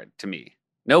postcard to me.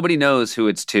 Nobody knows who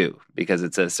it's to because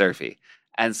it says Surfy.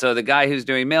 And so the guy who's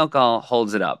doing mail call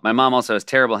holds it up. My mom also has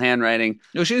terrible handwriting.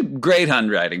 No, she has great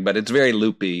handwriting, but it's very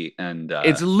loopy and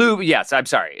it's loopy. Yes, I'm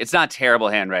sorry. It's not terrible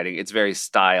handwriting. It's very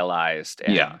stylized.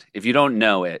 And if you don't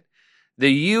know it,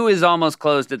 the U is almost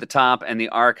closed at the top and the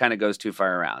R kind of goes too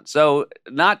far around. So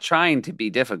not trying to be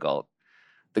difficult.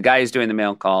 The guy who's doing the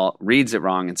mail call reads it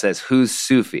wrong and says, "Who's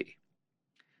Sufi?"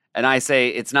 And I say,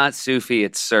 "It's not Sufi,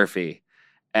 it's Surfy."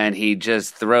 And he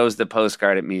just throws the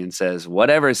postcard at me and says,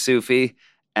 "Whatever, Sufi."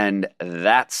 And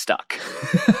that stuck.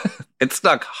 It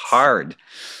stuck hard.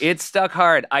 It stuck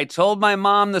hard. I told my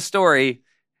mom the story.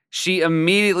 She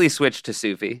immediately switched to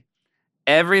Sufi.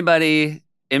 Everybody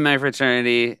in my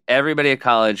fraternity, everybody at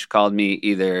college called me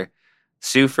either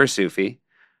Suf or Sufi.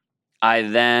 I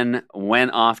then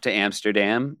went off to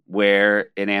Amsterdam,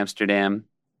 where in Amsterdam,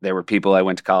 there were people I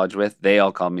went to college with. They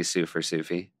all called me Suf or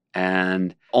Sufi.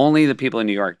 And only the people in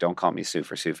New York don't call me Suf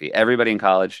or Sufi. Everybody in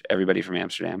college, everybody from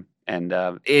Amsterdam. And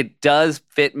it does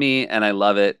fit me, and I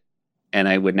love it. And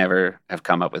I would never have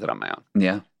come up with it on my own.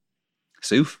 Yeah.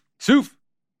 Suf. Suf.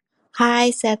 Hi,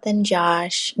 Seth and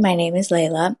Josh. My name is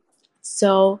Layla.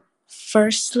 So,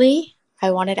 firstly,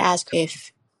 I wanted to ask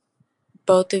if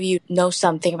both of you know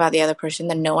something about the other person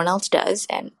that no one else does,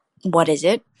 and what is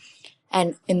it?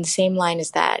 And in the same line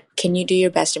as that, can you do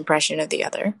your best impression of the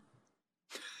other?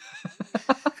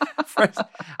 First,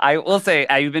 I will say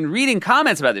I've been reading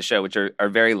comments about the show, which are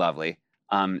very lovely.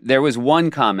 There was one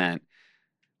comment,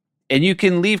 and you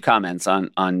can leave comments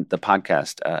on the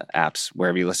podcast apps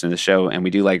wherever you listen to the show, and we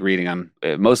do like reading them.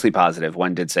 Mostly positive.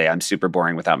 One did say, "I'm super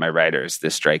boring without my writers.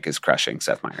 This strike is crushing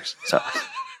Seth Meyers." So,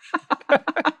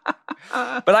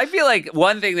 but I feel like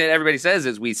one thing that everybody says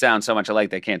is we sound so much alike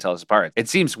they can't tell us apart. It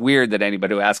seems weird that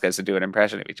anybody would ask us to do an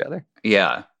impression of each other.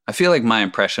 Yeah. I feel like my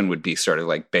impression would be sort of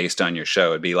like based on your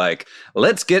show. It'd be like,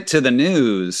 "Let's get to the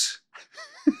news."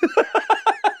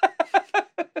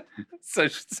 so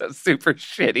super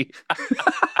shitty.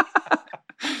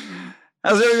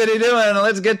 How's everybody doing?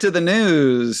 Let's get to the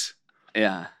news.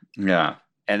 Yeah. Yeah.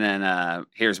 And then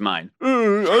here's mine.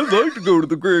 I'd like to go to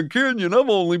the Grand Canyon. I've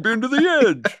only been to the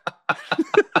edge.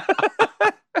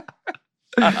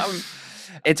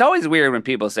 It's always weird when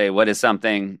people say, "What is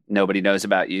something nobody knows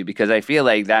about you?" Because I feel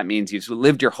like that means you've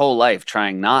lived your whole life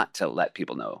trying not to let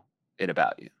people know it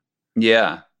about you.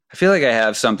 Yeah. I feel like I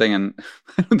have something, and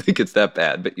I don't think it's that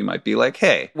bad, but you might be like,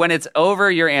 "Hey." When it's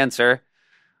over your answer,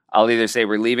 I'll either say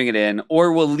we're leaving it in,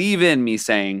 or we'll leave in me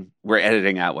saying we're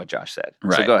editing out what Josh said.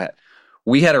 Right. So go ahead.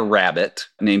 We had a rabbit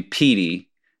named Petey,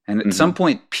 and at some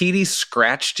point, Petey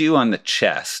scratched you on the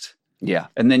chest. Yeah.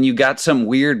 And then you got some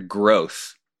weird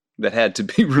growth that had to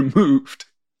be removed.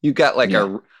 You got like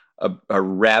a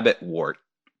rabbit wart.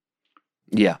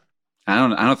 Yeah. I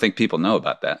don't think people know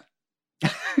about that.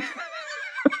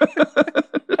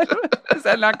 Does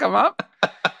that not come up?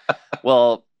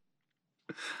 Well,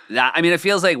 I mean, it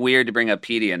feels like weird to bring up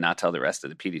Petey and not tell the rest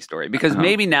of the Petey story, because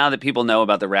maybe now that people know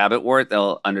about the rabbit wart,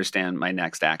 they'll understand my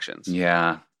next actions.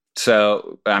 Yeah.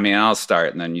 So, I mean, I'll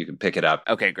start and then you can pick it up.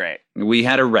 Okay, great. We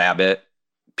had a rabbit,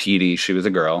 Petey, she was a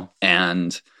girl,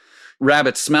 and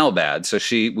rabbits smell bad. So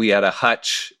we had a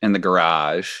hutch in the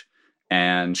garage,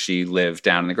 and she lived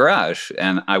down in the garage.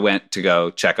 And I went to go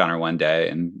check on her one day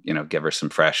and, give her some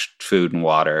fresh food and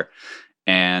water.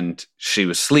 And she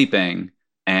was sleeping,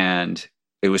 and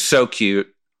it was so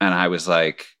cute. And I was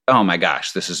like, "Oh my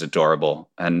gosh, this is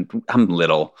adorable." And I'm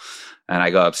little. And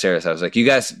I go upstairs. I was like, "You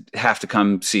guys have to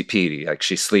come see Petey. Like,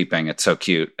 she's sleeping. It's so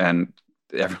cute." And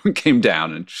everyone came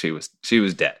down, and she was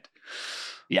dead.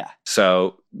 Yeah.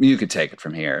 So you could take it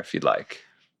from here if you'd like.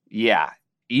 Yeah.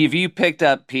 If you picked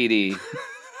up Petey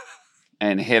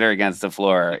and hit her against the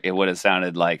floor, it would have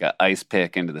sounded like an ice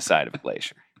pick into the side of a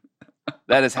glacier.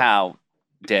 That is how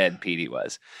dead Petey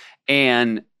was.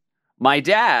 And my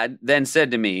dad then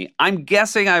said to me, I'm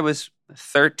guessing I was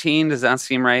 13. Does that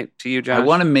seem right to you, Josh? I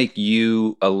want to make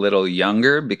you a little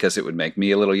younger because it would make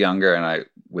me a little younger and I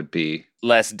would be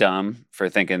less dumb for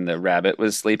thinking the rabbit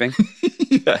was sleeping.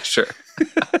 Yeah, sure.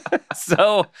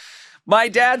 So my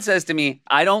dad says to me,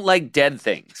 I don't like dead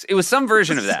things. It was some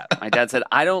version of that. My dad said,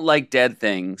 I don't like dead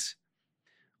things.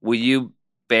 Will you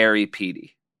bury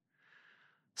Petey?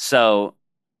 So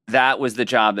that was the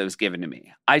job that was given to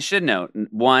me. I should note,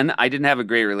 one, I didn't have a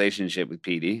great relationship with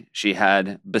Petey. She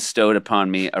had bestowed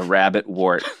upon me a rabbit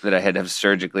wart that I had to have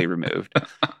surgically removed.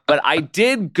 But I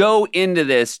did go into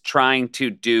this trying to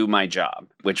do my job,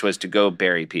 which was to go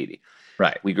bury Petey.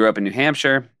 Right. We grew up in New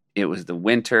Hampshire. It was the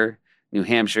winter. New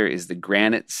Hampshire is the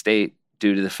granite state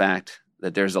due to the fact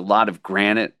that there's a lot of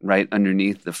granite right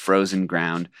underneath the frozen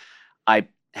ground. I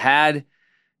had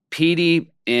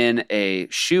Petey in a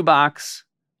shoebox.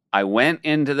 I went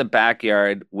into the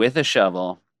backyard with a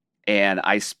shovel, and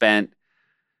I spent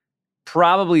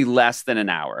probably less than an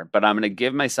hour, but I'm going to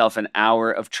give myself an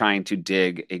hour of trying to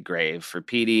dig a grave for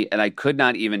Petey, and I could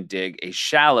not even dig a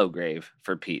shallow grave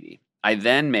for Petey. I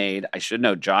then I should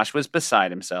note, Josh was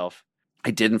beside himself.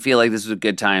 I didn't feel like this was a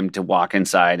good time to walk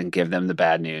inside and give them the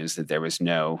bad news that there was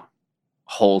no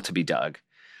hole to be dug.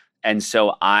 And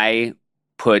so I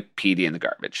put Petey in the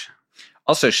garbage.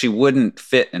 Also, she wouldn't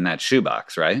fit in that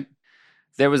shoebox, right?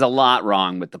 There was a lot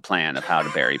wrong with the plan of how to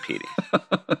bury Petey.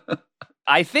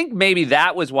 I think maybe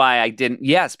that was why I didn't.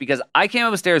 Yes, because I came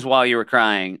upstairs while you were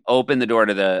crying, opened the door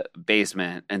to the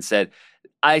basement, and said,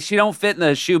 she don't fit in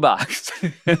the shoebox.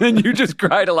 And then you just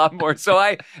cried a lot more. So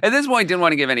I, at this point, didn't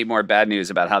want to give any more bad news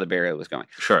about how the burial was going.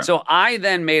 Sure. So I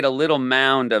then made a little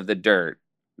mound of the dirt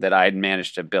that I had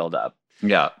managed to build up.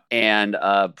 Yeah. And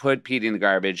put Petey in the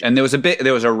garbage. And there was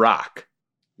a rock.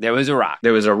 There was a rock.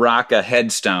 There was a rock, a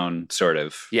headstone, sort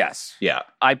of. Yes. Yeah.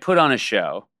 I put on a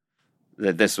show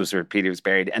that this was where Petey was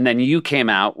buried. And then you came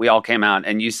out, we all came out,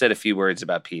 and you said a few words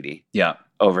about Petey. Yeah.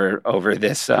 Over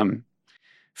this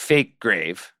fake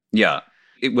grave. Yeah.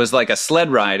 It was like a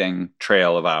sled riding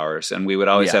trail of ours, and we would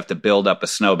always have to build up a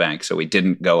snowbank so we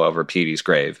didn't go over Petey's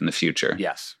grave in the future.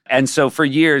 Yes. And so for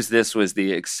years, this was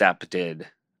the accepted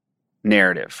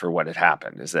narrative for what had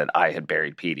happened, is that I had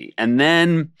buried Petey. And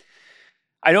then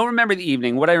I don't remember the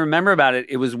evening. What I remember about it,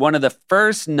 it was one of the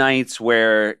first nights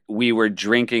where we were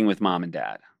drinking with mom and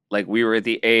dad. Like we were at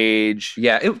the age.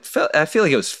 Yeah, I feel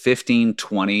like it was 15,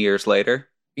 20 years later.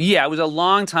 Yeah, it was a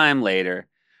long time later.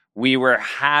 We were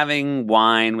having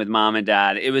wine with mom and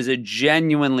dad. It was a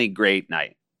genuinely great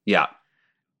night. Yeah.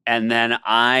 And then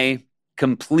I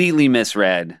completely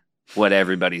misread what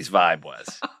everybody's vibe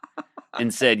was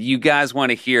and said, you guys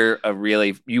want to hear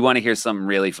something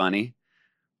really funny?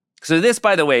 So this,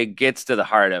 by the way, gets to the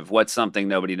heart of what's something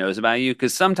nobody knows about you,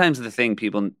 because sometimes the thing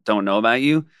people don't know about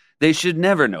you, they should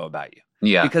never know about you.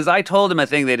 Yeah. Because I told them a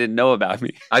thing they didn't know about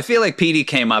me. I feel like Petey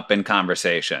came up in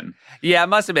conversation. Yeah, it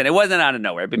must have been. It wasn't out of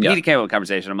nowhere. But Petey came up in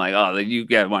conversation. I'm like, oh, you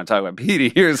guys want to talk about Petey?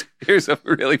 Here's a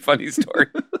really funny story.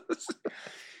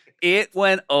 It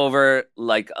went over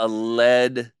like a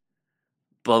lead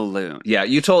balloon. Yeah,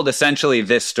 you told essentially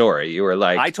this story. You were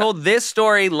like... I told this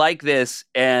story like this,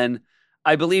 and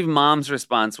I believe Mom's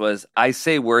response was, I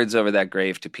say words over that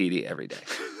grave to Petey every day.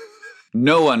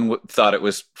 No one thought it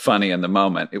was funny in the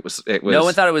moment. It was. No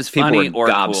one thought it was funny or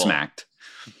gobsmacked.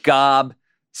 Cool.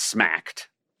 Gobsmacked.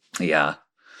 Yeah.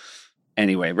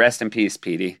 Anyway, rest in peace,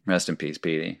 Petey. Rest in peace,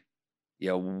 Petey.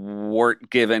 You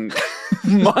wart-given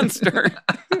monster.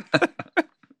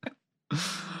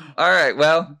 All right.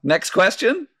 Well, next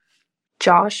question.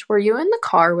 Josh, were you in the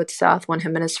car with Seth when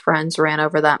him and his friends ran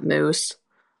over that moose?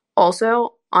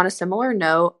 Also, on a similar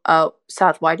note,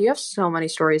 Seth, why do you have so many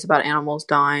stories about animals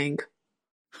dying?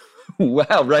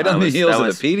 Wow, right on the heels of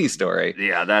the Petey story.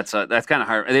 Yeah, that's kind of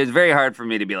hard. It's very hard for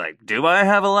me to be like, do I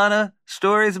have a lot of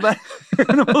stories about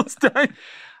animals dying?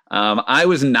 I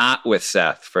was not with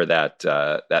Seth for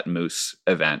that moose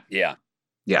event. Yeah.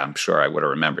 Yeah, I'm sure I would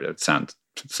have remembered it. It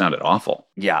sounded awful.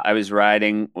 Yeah, I was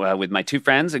riding with my two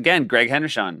friends. Again, Greg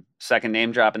Henderson, second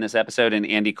name drop in this episode, and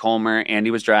Andy Colmer.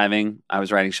 Andy was driving. I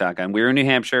was riding shotgun. We were in New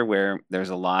Hampshire, where there's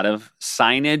a lot of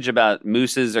signage about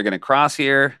mooses are going to cross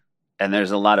here. And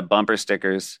there's a lot of bumper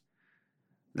stickers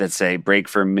that say, brake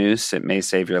for moose, it may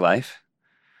save your life.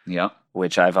 Yeah.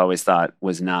 Which I've always thought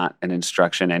was not an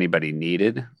instruction anybody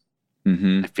needed.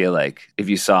 Mm-hmm. I feel like if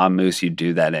you saw a moose, you'd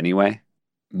do that anyway.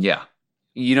 Yeah.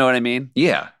 You know what I mean?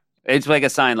 Yeah. It's like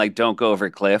a sign like, don't go over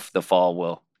a cliff, the fall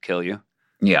will kill you.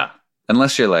 Yeah.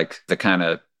 Unless you're like the kind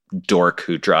of dork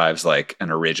who drives like an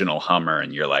original Hummer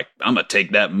and you're like, I'm going to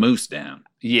take that moose down.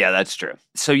 Yeah, that's true.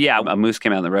 So yeah, a moose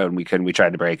came out on the road and we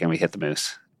tried to brake and we hit the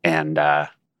moose. And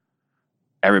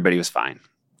everybody was fine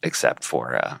except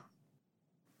for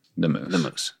the moose. The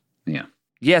moose. Yeah.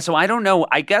 Yeah, so I don't know.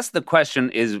 I guess the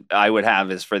question I would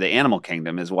have is for the animal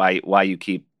kingdom is why you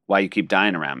keep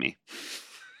dying around me.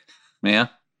 Yeah.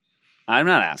 I'm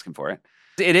not asking for it.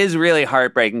 It is really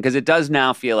heartbreaking because it does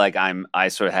now feel like I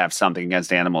sort of have something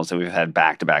against animals that we've had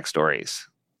back-to-back stories.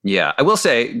 Yeah. I will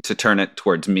say, to turn it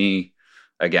towards me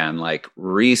again, like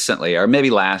recently, or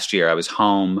maybe last year, I was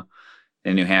home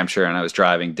in New Hampshire and I was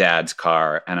driving Dad's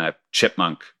car and a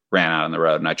chipmunk ran out on the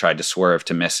road and I tried to swerve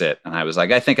to miss it. And I was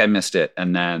like, I think I missed it.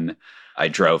 And then I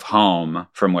drove home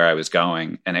from where I was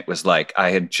going and it was like I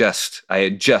had just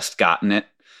gotten it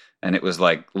and it was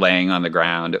like laying on the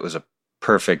ground. It was a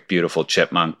perfect, beautiful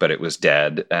chipmunk, but it was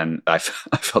dead. And I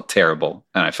felt terrible.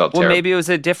 And I felt terrible. Well, maybe it was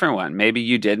a different one. Maybe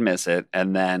you did miss it.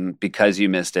 And then because you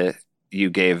missed it, you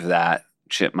gave that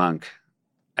chipmunk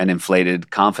an inflated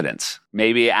confidence.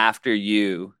 Maybe after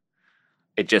you,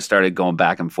 it just started going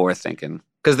back and forth thinking.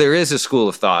 Because there is a school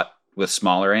of thought with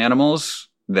smaller animals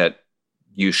that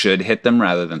you should hit them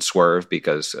rather than swerve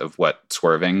because of what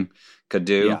swerving could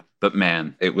do. Yeah. But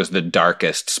man, it was the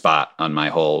darkest spot on my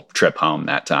whole trip home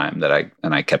that time that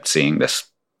I kept seeing this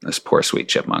poor sweet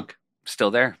chipmunk.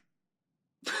 Still there.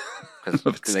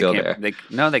 It's still there.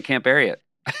 They can't bury it.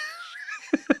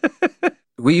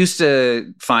 We used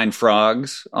to find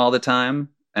frogs all the time,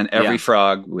 and every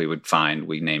frog we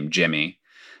named Jimmy.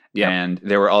 Yeah. And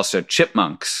there were also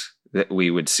chipmunks that we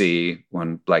would see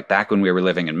back when we were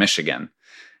living in Michigan.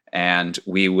 And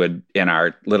we would, in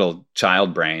our little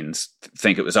child brains,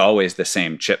 think it was always the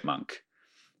same chipmunk.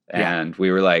 And we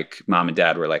were like, Mom and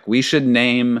Dad were like, we should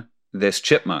name this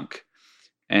chipmunk.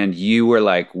 And you were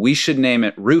like, we should name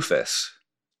it Rufus.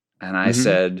 And I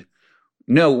said,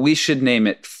 no, we should name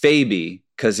it Faby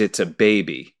because it's a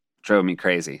baby. Drove me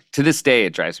crazy. To this day,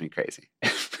 it drives me crazy.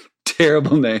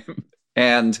 Terrible name.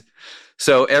 And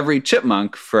so every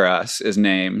chipmunk for us is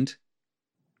named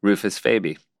Rufus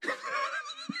Faby.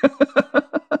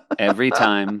 Every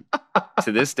time,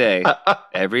 to this day,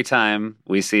 every time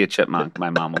we see a chipmunk, my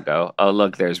mom will go, oh,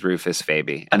 look, there's Rufus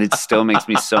Faby. And it still makes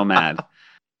me so mad.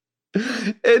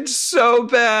 It's so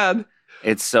bad.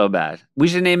 It's so bad. We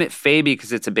should name it Faby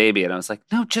because it's a baby. And I was like,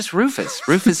 no, just Rufus.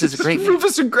 Rufus is a great name.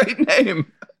 Rufus is a great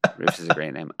name. Rufus is a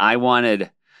great name. I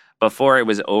wanted, before it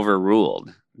was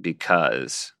overruled,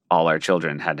 because all our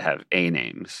children had to have A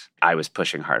names, I was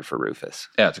pushing hard for Rufus.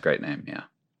 Yeah, it's a great name. Yeah.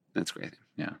 That's great.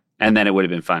 Yeah. And then it would have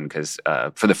been fun because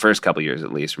for the first couple years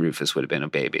at least, Rufus would have been a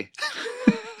baby.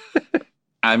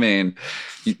 I mean,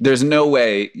 there's no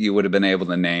way you would have been able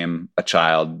to name a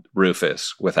child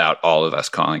Rufus without all of us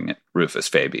calling it Rufus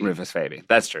Faby. Rufus Faby.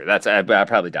 That's true. I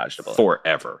probably dodged a bullet.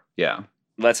 Forever. Yeah.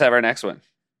 Let's have our next one.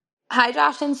 Hi,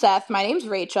 Josh and Seth. My name's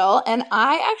Rachel, and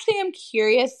I actually am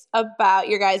curious about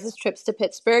your guys' trips to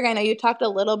Pittsburgh. I know you talked a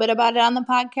little bit about it on the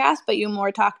podcast, but you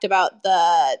more talked about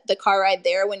the car ride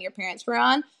there when your parents were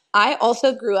on. I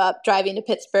also grew up driving to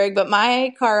Pittsburgh, but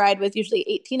my car ride was usually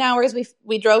 18 hours.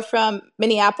 We drove from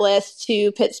Minneapolis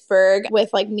to Pittsburgh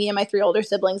with me and my 3 older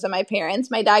siblings and my parents.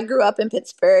 My dad grew up in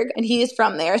Pittsburgh, and he's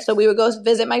from there, so we would go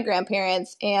visit my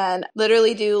grandparents and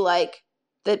literally do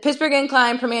the Pittsburgh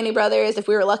Incline, Permane Brothers. If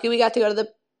we were lucky, we got to go to the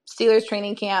Steelers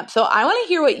training camp. So I want to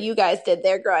hear what you guys did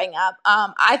there growing up.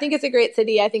 I think it's a great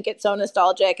city. I think it's so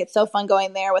nostalgic. It's so fun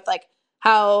going there with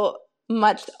how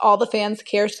much all the fans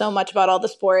care so much about all the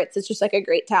sports. It's just a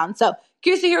great town. So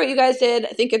curious to hear what you guys did.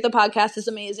 I think the podcast is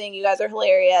amazing. You guys are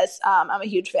hilarious. I'm a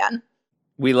huge fan.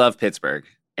 We love Pittsburgh,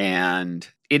 and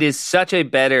it is such a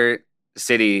better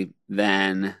city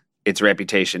than its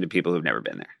reputation to people who've never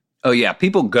been there. Oh, yeah.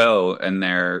 People go and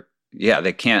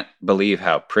they can't believe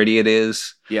how pretty it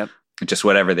is. Yep. Just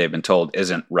whatever they've been told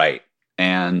isn't right.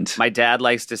 And my dad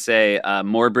likes to say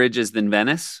more bridges than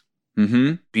Venice.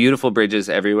 Mm-hmm. Beautiful bridges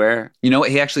everywhere. You know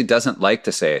what? He actually doesn't like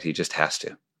to say it. He just has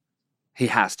to. He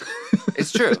has to.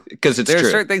 It's true. Because it's true. There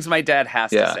are certain things my dad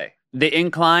has to say. The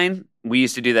incline, we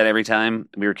used to do that every time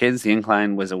we were kids. The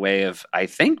incline was a way of, I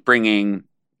think, bringing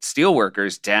steel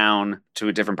workers down to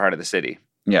a different part of the city.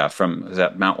 Yeah, is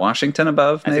that Mount Washington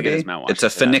above, maybe? I think it is Mount Washington.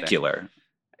 It's a funicular.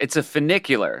 It's a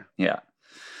funicular. Yeah.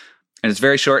 And it's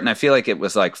very short, and I feel like it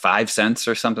was 5 cents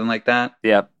or something like that.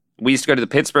 Yeah. We used to go to the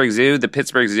Pittsburgh Zoo. The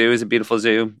Pittsburgh Zoo is a beautiful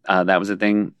zoo. That was a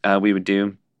thing we would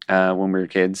do when we were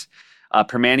kids.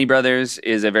 Permane Brothers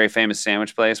is a very famous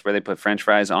sandwich place where they put French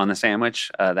fries on the sandwich.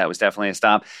 That was definitely a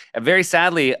stop. Very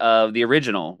sadly, the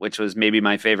Original, which was maybe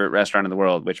my favorite restaurant in the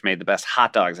world, which made the best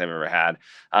hot dogs I've ever had,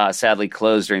 sadly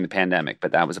closed during the pandemic.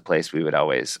 But that was a place we would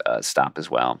always stop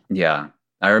as well. Yeah.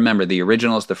 I remember the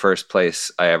Original is the first place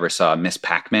I ever saw a Miss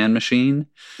Pac-Man machine.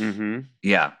 Mm-hmm.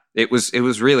 Yeah. It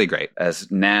was really great.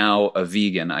 As now a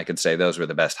vegan, I could say those were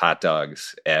the best hot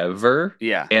dogs ever.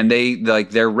 Yeah. And they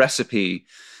their recipe,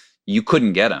 you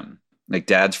couldn't get them.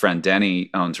 Dad's friend Denny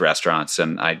owns restaurants,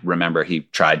 and I remember he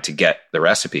tried to get the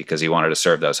recipe because he wanted to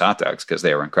serve those hot dogs because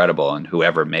they were incredible, and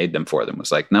whoever made them for them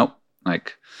was like, nope.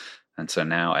 And so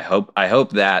now I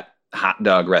hope that hot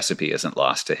dog recipe isn't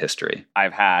lost to history.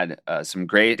 I've had some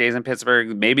great days in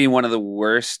Pittsburgh. Maybe one of the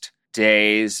worst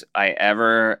days I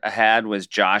ever had was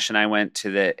Josh and I went to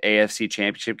the AFC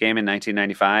Championship game in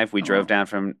 1995. We drove down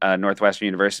from Northwestern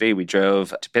University. We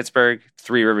drove to Pittsburgh,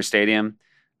 Three River Stadium,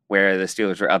 where the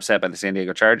Steelers were upset by the San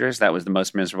Diego Chargers. That was the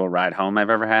most miserable ride home I've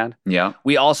ever had. Yeah.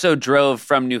 We also drove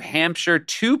from New Hampshire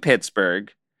to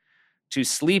Pittsburgh to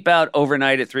sleep out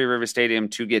overnight at Three River Stadium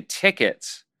to get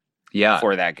tickets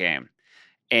for that game.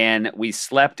 And we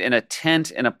slept in a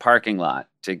tent in a parking lot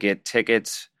to get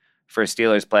tickets for a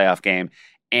Steelers playoff game.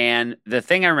 And the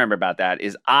thing I remember about that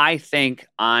is I think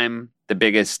I'm the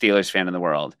biggest Steelers fan in the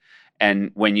world.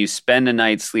 And when you spend a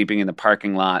night sleeping in the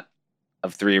parking lot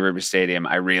of Three River Stadium,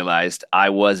 I realized I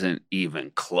wasn't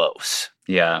even close.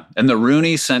 Yeah. And the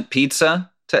Rooney sent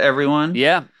pizza to everyone.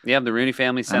 Yeah. The Rooney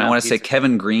family sent And I want to say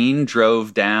Kevin Green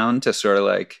drove down to sort of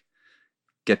like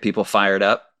get people fired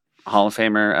up. Hall of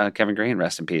Famer Kevin Green,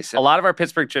 rest in peace. A lot of our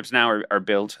Pittsburgh trips now are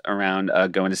built around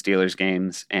going to Steelers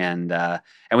games, and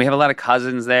we have a lot of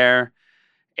cousins there,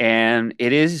 and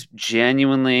it is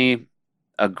genuinely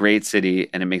a great city,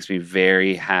 and it makes me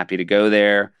very happy to go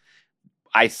there.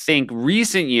 I think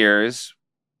recent years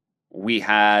we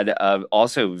had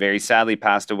also very sadly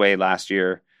passed away last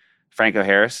year, Franco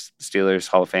Harris, Steelers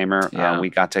Hall of Famer. Yeah. We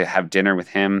got to have dinner with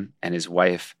him and his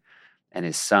wife and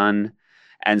his son.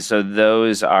 And so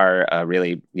those are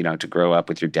really, to grow up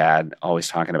with your dad always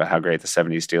talking about how great the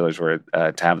 70s Steelers were,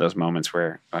 to have those moments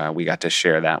where we got to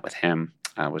share that with him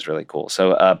was really cool.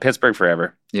 So Pittsburgh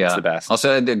forever. Yeah. It's the best.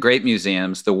 Also, the great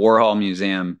museums, the Warhol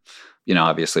Museum,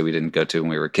 obviously we didn't go to when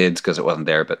we were kids because it wasn't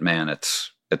there, but man,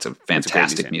 it's a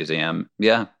fantastic museum.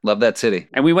 Yeah, love that city.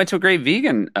 And we went to a great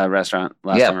vegan restaurant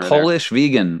last time we were Polish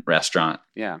vegan restaurant.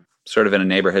 Yeah. Sort of in a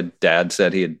neighborhood Dad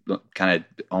said he had kind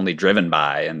of only driven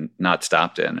by and not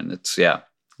stopped in. And it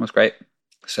was great.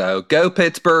 So go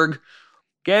Pittsburgh.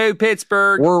 Go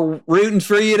Pittsburgh. We're rooting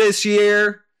for you this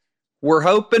year. We're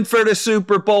hoping for the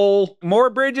Super Bowl. More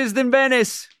bridges than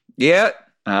Venice. Yeah.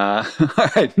 All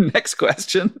right, next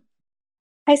question.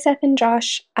 Hi, Seth and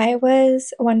Josh. I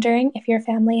was wondering if your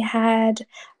family had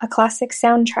a classic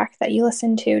soundtrack that you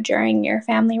listened to during your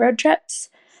family road trips.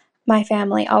 My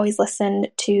family always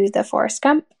listened to the Forrest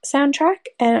Gump soundtrack,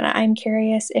 and I'm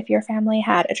curious if your family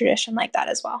had a tradition like that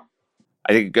as well.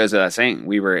 I think it goes without saying,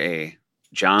 we were a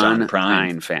John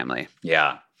Prine family.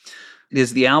 Yeah.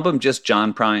 Is the album just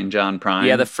John Prine?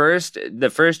 Yeah, the first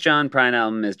John Prine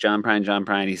album is John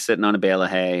Prine. He's sitting on a bale of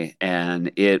hay,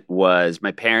 and it was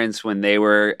my parents, when they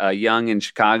were young in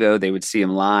Chicago, they would see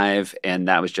him live, and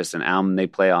that was just an album they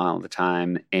play all the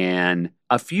time. And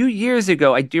a few years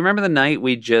ago, do you remember the night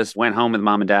we just went home with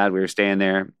Mom and Dad? We were staying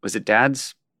there. Was it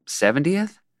Dad's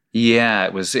 70th? Yeah,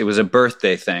 it was a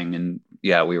birthday thing, and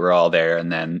yeah, we were all there.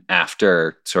 And then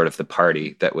after sort of the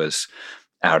party that was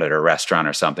out at a restaurant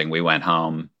or something, we went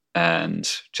home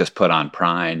and just put on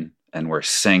Prine, and we're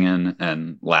singing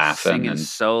and laughing. Singing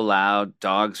so loud.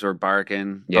 Dogs were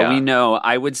barking. Yeah. But we know,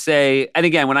 I would say, and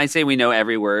again, when I say we know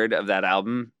every word of that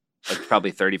album, it's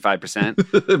probably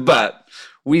 35%. But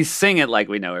we sing it like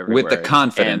we know every word. With the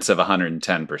confidence of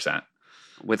 110%.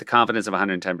 With the confidence of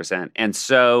 110%. And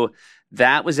so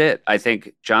that was it. I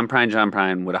think John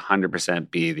Prine would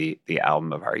 100% be the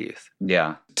album of our youth.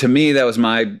 Yeah. To me, that was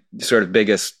my sort of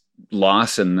biggest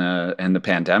loss in the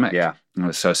pandemic. Yeah. It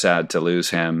was so sad to lose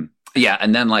him. Yeah.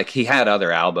 And then like he had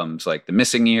other albums, like The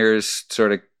Missing Years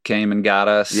sort of came and got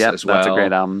us as well. That's a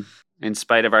great album. In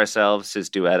Spite of Ourselves, his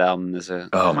duet album is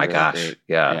oh my gosh. Great.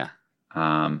 Yeah.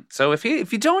 So if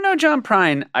you don't know John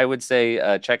Prine, I would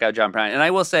say check out John Prine. And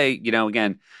I will say,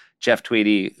 again, Jeff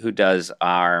Tweedy, who does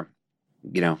our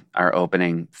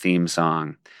opening theme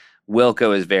song,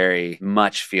 Wilco is very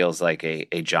much feels like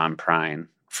a John Prine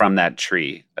from that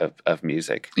tree of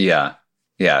music. Yeah.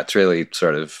 Yeah. It's really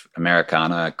sort of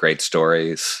Americana, great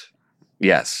stories.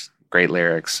 Yes. Great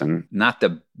lyrics, and not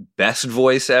the best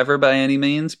voice ever by any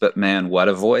means, but man, what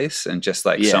a voice, and just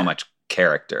like so much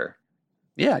character.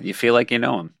 Yeah. You feel like you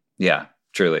know him. Yeah,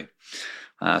 truly.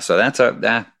 So that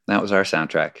was our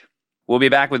soundtrack. We'll be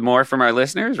back with more from our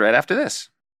listeners right after this.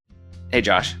 Hey,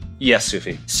 Josh. Yes,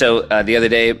 Sufi. So the other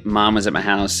day, Mom was at my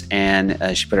house,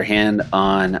 and she put her hand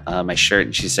on my shirt,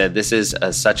 and she said, "This is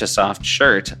such a soft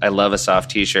shirt. I love a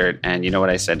soft T-shirt." And you know what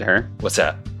I said to her? What's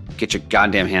that? Get your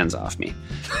goddamn hands off me.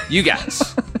 You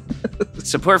guys.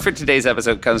 Support for today's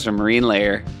episode comes from Marine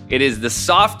Layer. It is the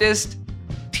softest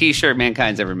T-shirt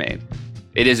mankind's ever made.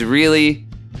 It is really,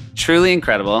 truly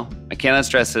incredible. I cannot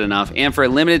stress it enough. And for a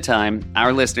limited time,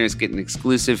 our listeners get an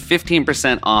exclusive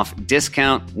 15% off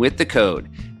discount with the code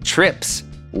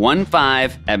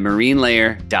TRIPS15 at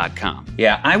marinelayer.com.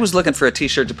 Yeah, I was looking for a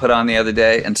T-shirt to put on the other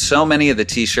day, and so many of the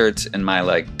T-shirts in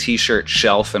my T-shirt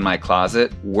shelf in my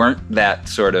closet weren't that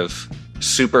sort of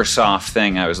super soft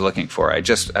thing I was looking for. I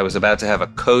was about to have a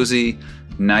cozy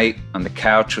night on the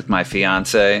couch with my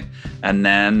fiance, and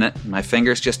then my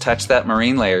fingers just touched that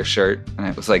Marine Layer shirt, and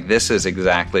it was like, this is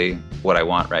exactly what I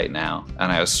want right now.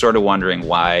 And I was sort of wondering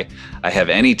why I have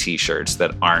any t-shirts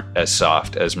that aren't as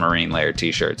soft as Marine Layer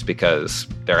t-shirts, because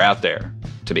they're out there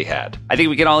to be had. I think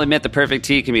we can all admit the perfect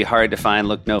tee can be hard to find.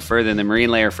 Look no further than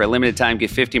Marine Layer. For a limited time, get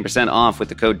 15% off with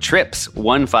the code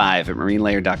TRIPS15 at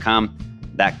marinelayer.com.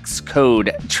 That's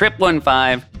code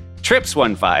TRIP15,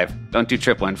 TRIPS15. Don't do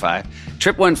TRIP15.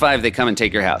 TRIP15, they come and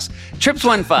take your house.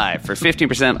 TRIPS15 for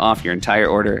 15% off your entire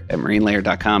order at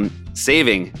marinelayer.com,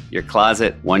 saving your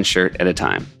closet one shirt at a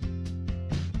time.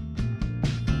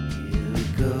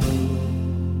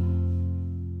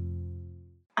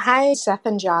 Hi, Seth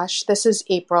and Josh. This is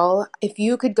April. If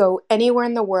you could go anywhere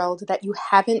in the world that you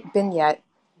haven't been yet,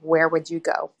 where would you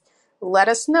go? Let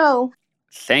us know.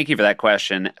 Thank you for that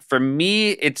question. For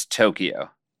me, it's Tokyo.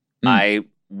 I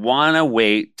want to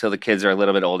wait till the kids are a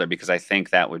little bit older because I think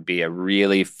that would be a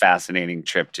really fascinating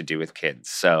trip to do with kids.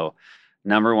 So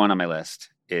number one on my list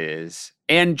is,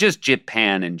 and just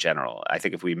Japan in general. I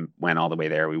think if we went all the way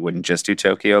there, we wouldn't just do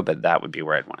Tokyo, but that would be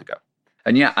where I'd want to go.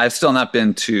 And yeah, I've still not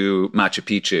been to Machu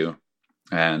Picchu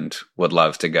and would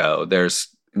love to go. There's,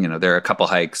 there are a couple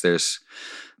hikes. There's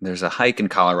a hike in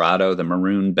Colorado, the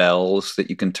Maroon Bells, that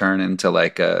you can turn into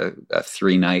like a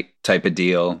 3-night type of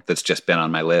deal that's just been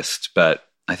on my list. But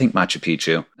I think Machu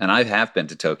Picchu. And I have been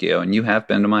to Tokyo, and you have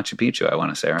been to Machu Picchu, I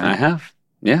want to say, right? I have.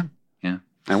 Yeah. Yeah.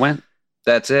 I went.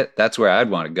 That's it. That's where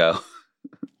I'd want to go.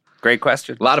 Great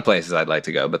question. A lot of places I'd like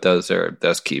to go, but those are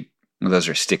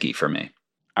sticky for me.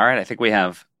 All right. I think we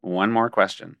have one more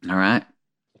question. All right.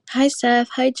 Hi, Seth.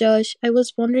 Hi, Josh. I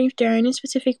was wondering if there are any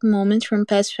specific moments from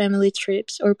past family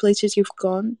trips or places you've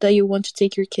gone that you want to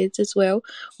take your kids as well,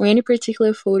 or any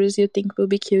particular photos you think will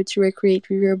be cute to recreate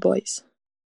with your boys.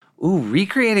 Ooh,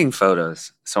 recreating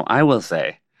photos. So I will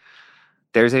say,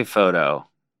 there's a photo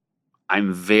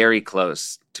I'm very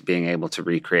close to being able to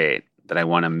recreate that I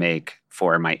want to make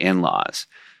for my in-laws.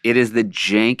 It is the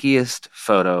jankiest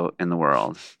photo in the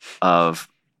world of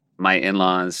my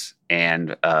in-laws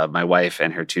and my wife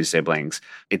and her 2 siblings.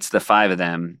 It's the 5 of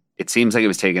them. It seems like it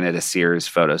was taken at a Sears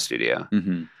photo studio.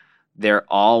 Mm-hmm. They're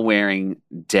all wearing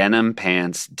denim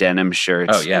pants, denim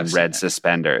shirts, and red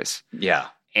suspenders. Yeah.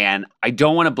 And I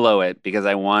don't want to blow it because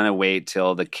I want to wait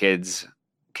till the kids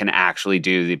can actually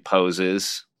do the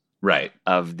poses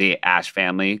of the Ash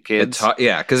family kids.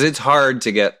 Because it's hard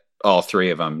to get all 3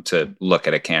 of them to look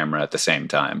at a camera at the same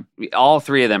time. All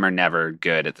 3 of them are never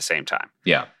good at the same time.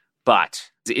 Yeah. But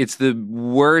it's the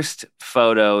worst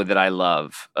photo that I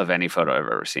love of any photo I've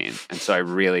ever seen. And so I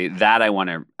want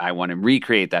to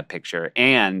recreate that picture,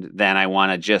 and then I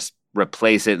want to just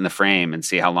replace it in the frame and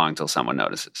see how long till someone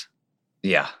notices.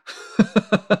 Yeah.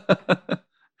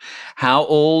 How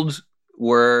old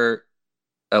were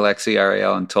Alexi,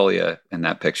 Ariel, and Tolia in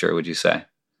that picture, would you say?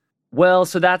 Well,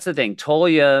 so that's the thing.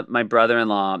 Tolia, my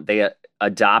brother-in-law, they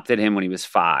adopted him when he was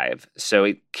 5.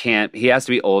 So he has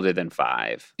to be older than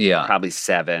 5. Yeah. Probably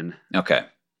 7. Okay.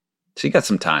 So you got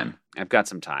some time. I've got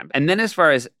some time. And then as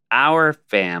far as our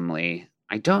family,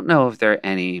 I don't know if there are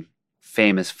any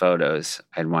famous photos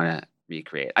I'd want to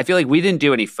recreate. I feel like we didn't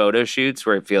do any photo shoots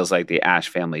where it feels like the Ash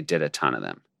family did a ton of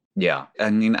them. Yeah. I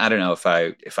mean, I don't know if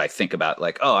I think about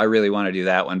like, oh, I really want to do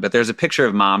that one. But there's a picture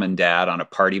of mom and dad on a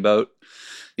party boat.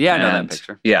 Yeah, I know that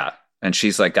picture. Yeah. And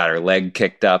she's like got her leg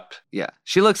kicked up. Yeah.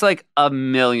 She looks like $1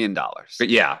 million. But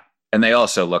yeah. And they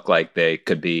also look like they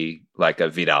could be like a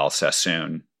Vidal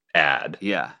Sassoon ad.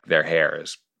 Yeah. Their hair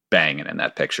is banging in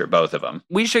that picture, both of them.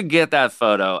 We should get that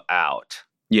photo out.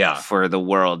 Yeah. For the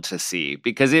world to see,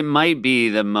 because it might be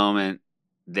the moment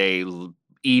they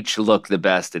each look the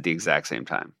best at the exact same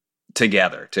time.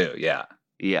 Together, too. Yeah.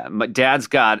 Yeah. But Dad's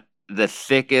got the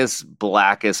thickest,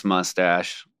 blackest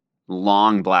mustache,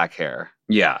 long black hair.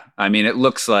 Yeah. I mean, it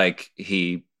looks like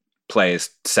he plays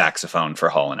saxophone for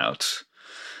Hall & Oates.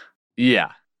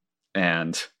 Yeah.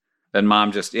 And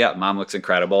mom mom looks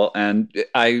incredible. And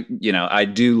I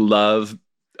do love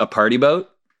a party boat.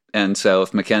 And so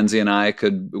if Mackenzie and I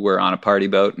were on a party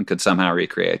boat and could somehow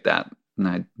recreate that,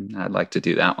 I'd like to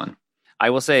do that one. I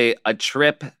will say a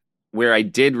trip where I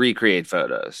did recreate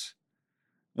photos.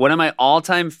 One of my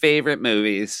all-time favorite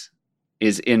movies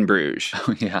is In Bruges.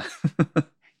 Oh, yeah.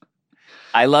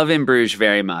 I love In Bruges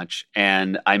very much.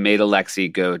 And I made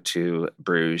Alexi go to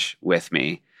Bruges with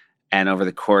me. And over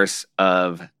the course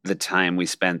of the time we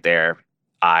spent there,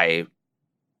 I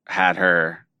had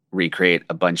her recreate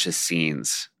a bunch of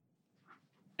scenes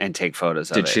and take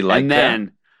photos of it. Did she like that? And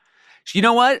then, you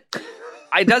know what?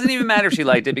 It doesn't even matter if she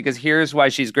liked it, because here's why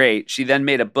she's great. She then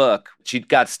made a book. She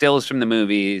got stills from the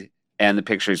movie and the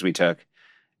pictures we took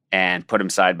and put them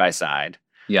side by side.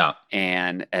 Yeah.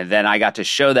 And then I got to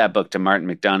show that book to Martin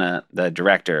McDonagh, the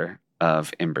director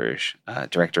of In Bruges,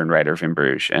 director and writer of In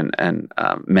Bruges, and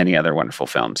many other wonderful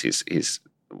films. He's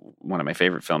one of my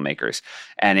favorite filmmakers,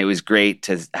 and it was great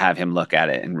to have him look at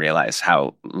it and realize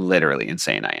how literally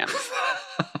insane I am.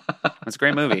 It's a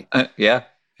great movie. Yeah.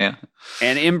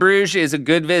 And In Bruges is a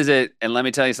good visit. And let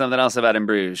me tell you something else about In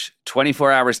Bruges: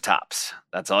 24 hours tops.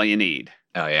 That's all you need.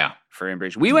 Oh yeah. For In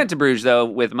Bruges. We went to Bruges, though,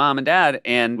 with Mom and Dad,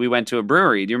 and we went to a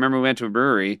brewery. Do you remember we went to a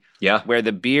brewery? Yeah. Where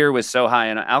the beer was so high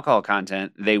in alcohol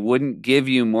content, they wouldn't give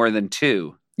you more than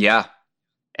 2. Yeah.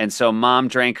 And so Mom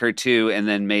drank her 2 and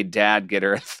then made Dad get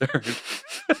her a 3rd.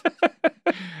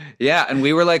 Yeah, and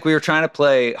we were trying to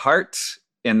play hearts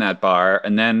in that bar,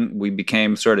 and then we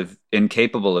became sort of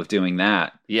incapable of doing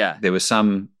that. Yeah. There was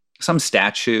some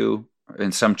statue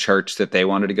in some church that they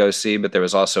wanted to go see, but there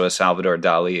was also a Salvador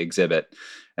Dali exhibit.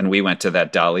 And we went to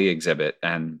that Dali exhibit,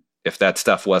 and if that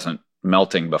stuff wasn't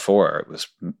melting before, it was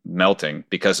melting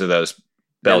because of those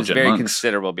Belgian very monks.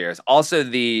 Considerable beers. Also,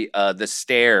 the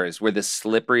stairs were the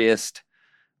slipperiest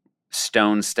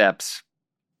stone steps.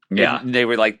 Yeah, and they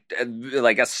were like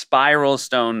a spiral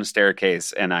stone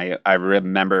staircase. And I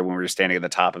remember when we were standing at the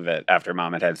top of it after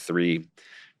Mom had 3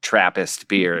 Trappist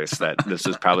beers that this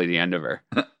was probably the end of her.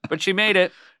 But she made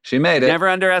it. She made it. Never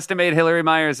underestimate Hillary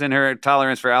Myers and her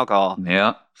tolerance for alcohol.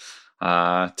 Yeah.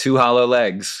 2 hollow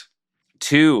legs.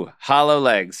 2 hollow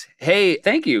legs. Hey,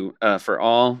 thank you for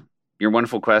all your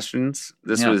wonderful questions.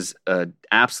 This was an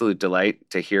absolute delight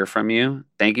to hear from you.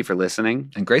 Thank you for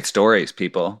listening. And great stories,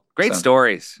 people. Great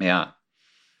stories. Yeah.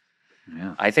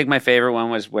 I think my favorite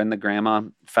one was when the grandma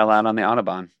fell out on the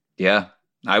Autobahn. Yeah.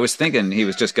 I was thinking he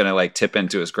was just going to like tip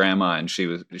into his grandma, and she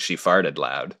farted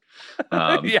loud.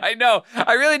 Yeah, I know.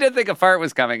 I really did think a fart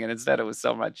was coming, and instead it was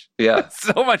so much. Yeah.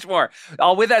 So much more.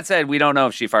 With that said, we don't know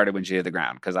if she farted when she hit the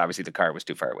ground, because obviously the car was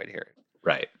too far away to hear it.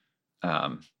 Right.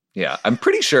 Yeah. I'm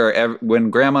pretty sure when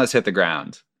grandmas hit the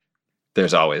ground,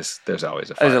 there's always a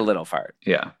fart. There's a little fart.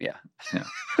 Yeah.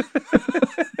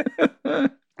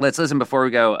 Let's listen before we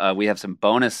go. We have some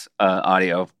bonus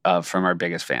audio from our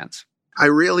biggest fans. I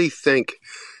really think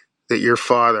that your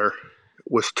father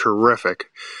was terrific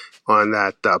on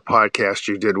that podcast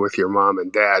you did with your mom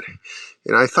and dad.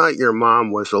 And I thought your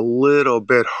mom was a little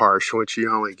bit harsh when she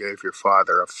only gave your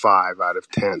father a 5 out of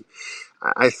 10.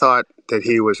 I thought that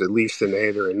he was at least an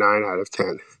 8 or a 9 out of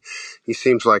 10. He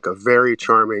seems like a very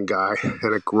charming guy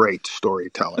and a great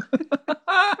storyteller.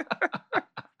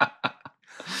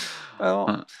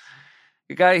 Well,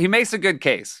 he makes a good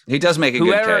case. He does make a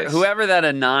good case. Whoever that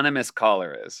anonymous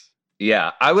caller is.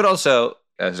 Yeah. I would also,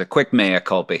 as a quick mea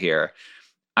culpa here,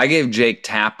 I gave Jake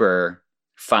Tapper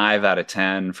 5 out of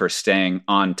 10 for staying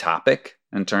on topic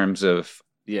in terms of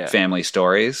family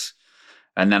stories.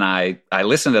 And then I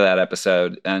listened to that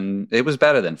episode, and it was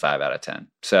better than 5 out of 10.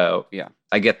 So yeah,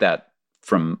 I get that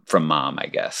from Mom, I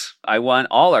guess. I want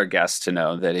all our guests to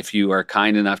know that if you are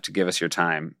kind enough to give us your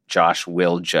time, Josh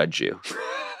will judge you.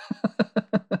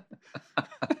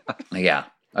 Yeah,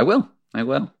 I will.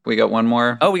 We got one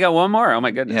more. Oh, we got one more. Oh,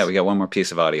 my goodness. Yeah, we got one more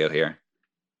piece of audio here.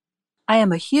 I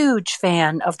am a huge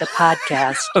fan of the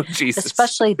podcast, oh, Jesus.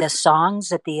 Especially the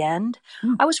songs at the end.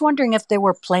 I was wondering if there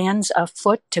were plans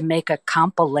afoot to make a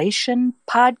compilation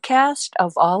podcast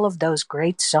of all of those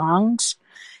great songs.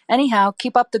 Anyhow,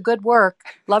 keep up the good work.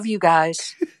 Love you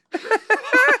guys.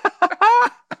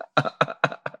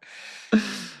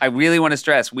 I really want to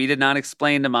stress, we did not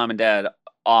explain to Mom and Dad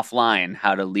offline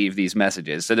how to leave these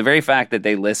messages. So the very fact that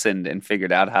they listened and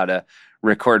figured out how to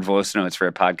record voice notes for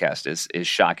a podcast is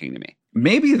shocking to me.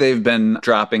 Maybe they've been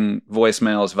dropping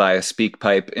voicemails via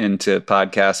SpeakPipe into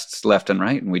podcasts left and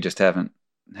right, and we just haven't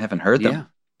heard them.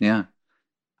 Yeah.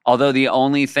 Although the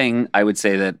only thing I would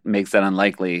say that makes that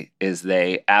unlikely is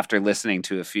they, after listening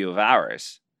to a few of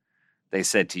ours, they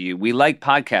said to you, "We like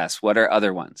podcasts. What are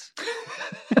other ones?"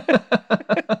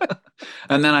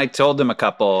 And then I told him a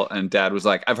couple, and Dad was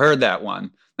like, "I've heard that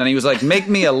one." Then he was like, "Make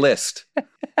me a list."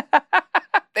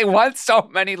 They want so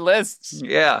many lists.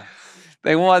 Yeah.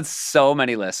 They want so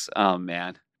many lists. Oh,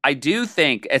 man. I do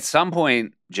think at some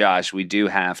point, Josh, we do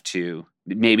have to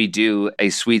maybe do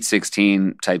a Sweet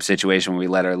 16 type situation where we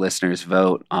let our listeners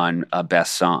vote on a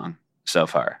best song so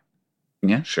far.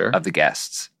 Yeah, sure. Of the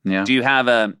guests. Yeah. Do you have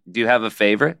a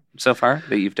favorite so far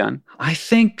that you've done? I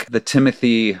think the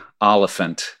Timothy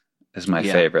Oliphant is my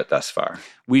favorite thus far.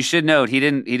 We should note he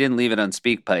didn't leave it on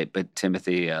SpeakPipe, but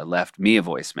Timothy left me a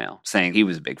voicemail saying he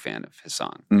was a big fan of his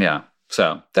song. Yeah.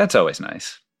 So that's always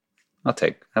nice. I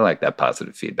like that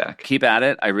positive feedback. Keep at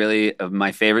it.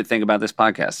 My favorite thing about this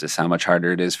podcast is how much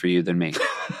harder it is for you than me.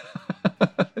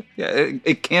 Yeah,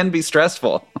 it can be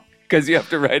stressful. Because you have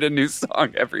to write a new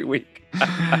song every week.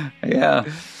 Yeah.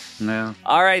 No.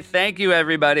 All right. Thank you,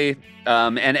 everybody.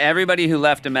 And everybody who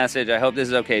left a message, I hope this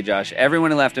is okay, Josh.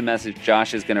 Everyone who left a message,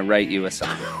 Josh is going to write you a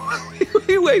song.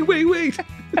 Wait.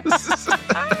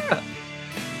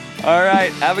 All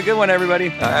right. Have a good one, everybody.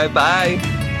 All right. Bye.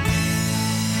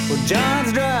 Well,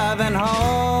 John's driving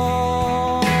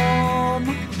home,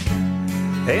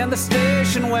 and the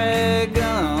station wagon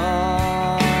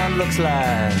looks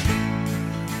like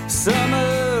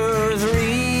summer's reached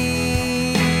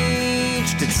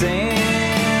its end.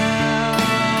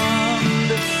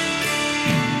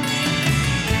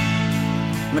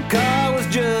 The car was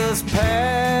just packed,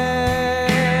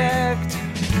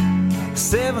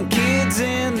 7 kids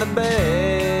in the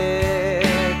back,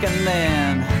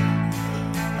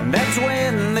 and that's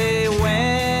when they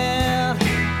went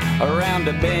around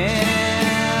the bend.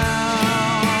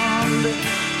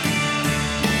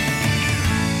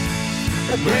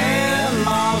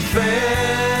 Grandma fell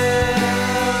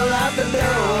out the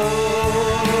door.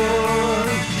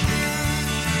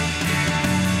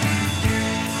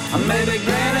 Maybe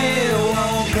Granny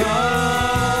won't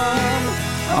come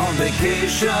on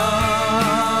vacation.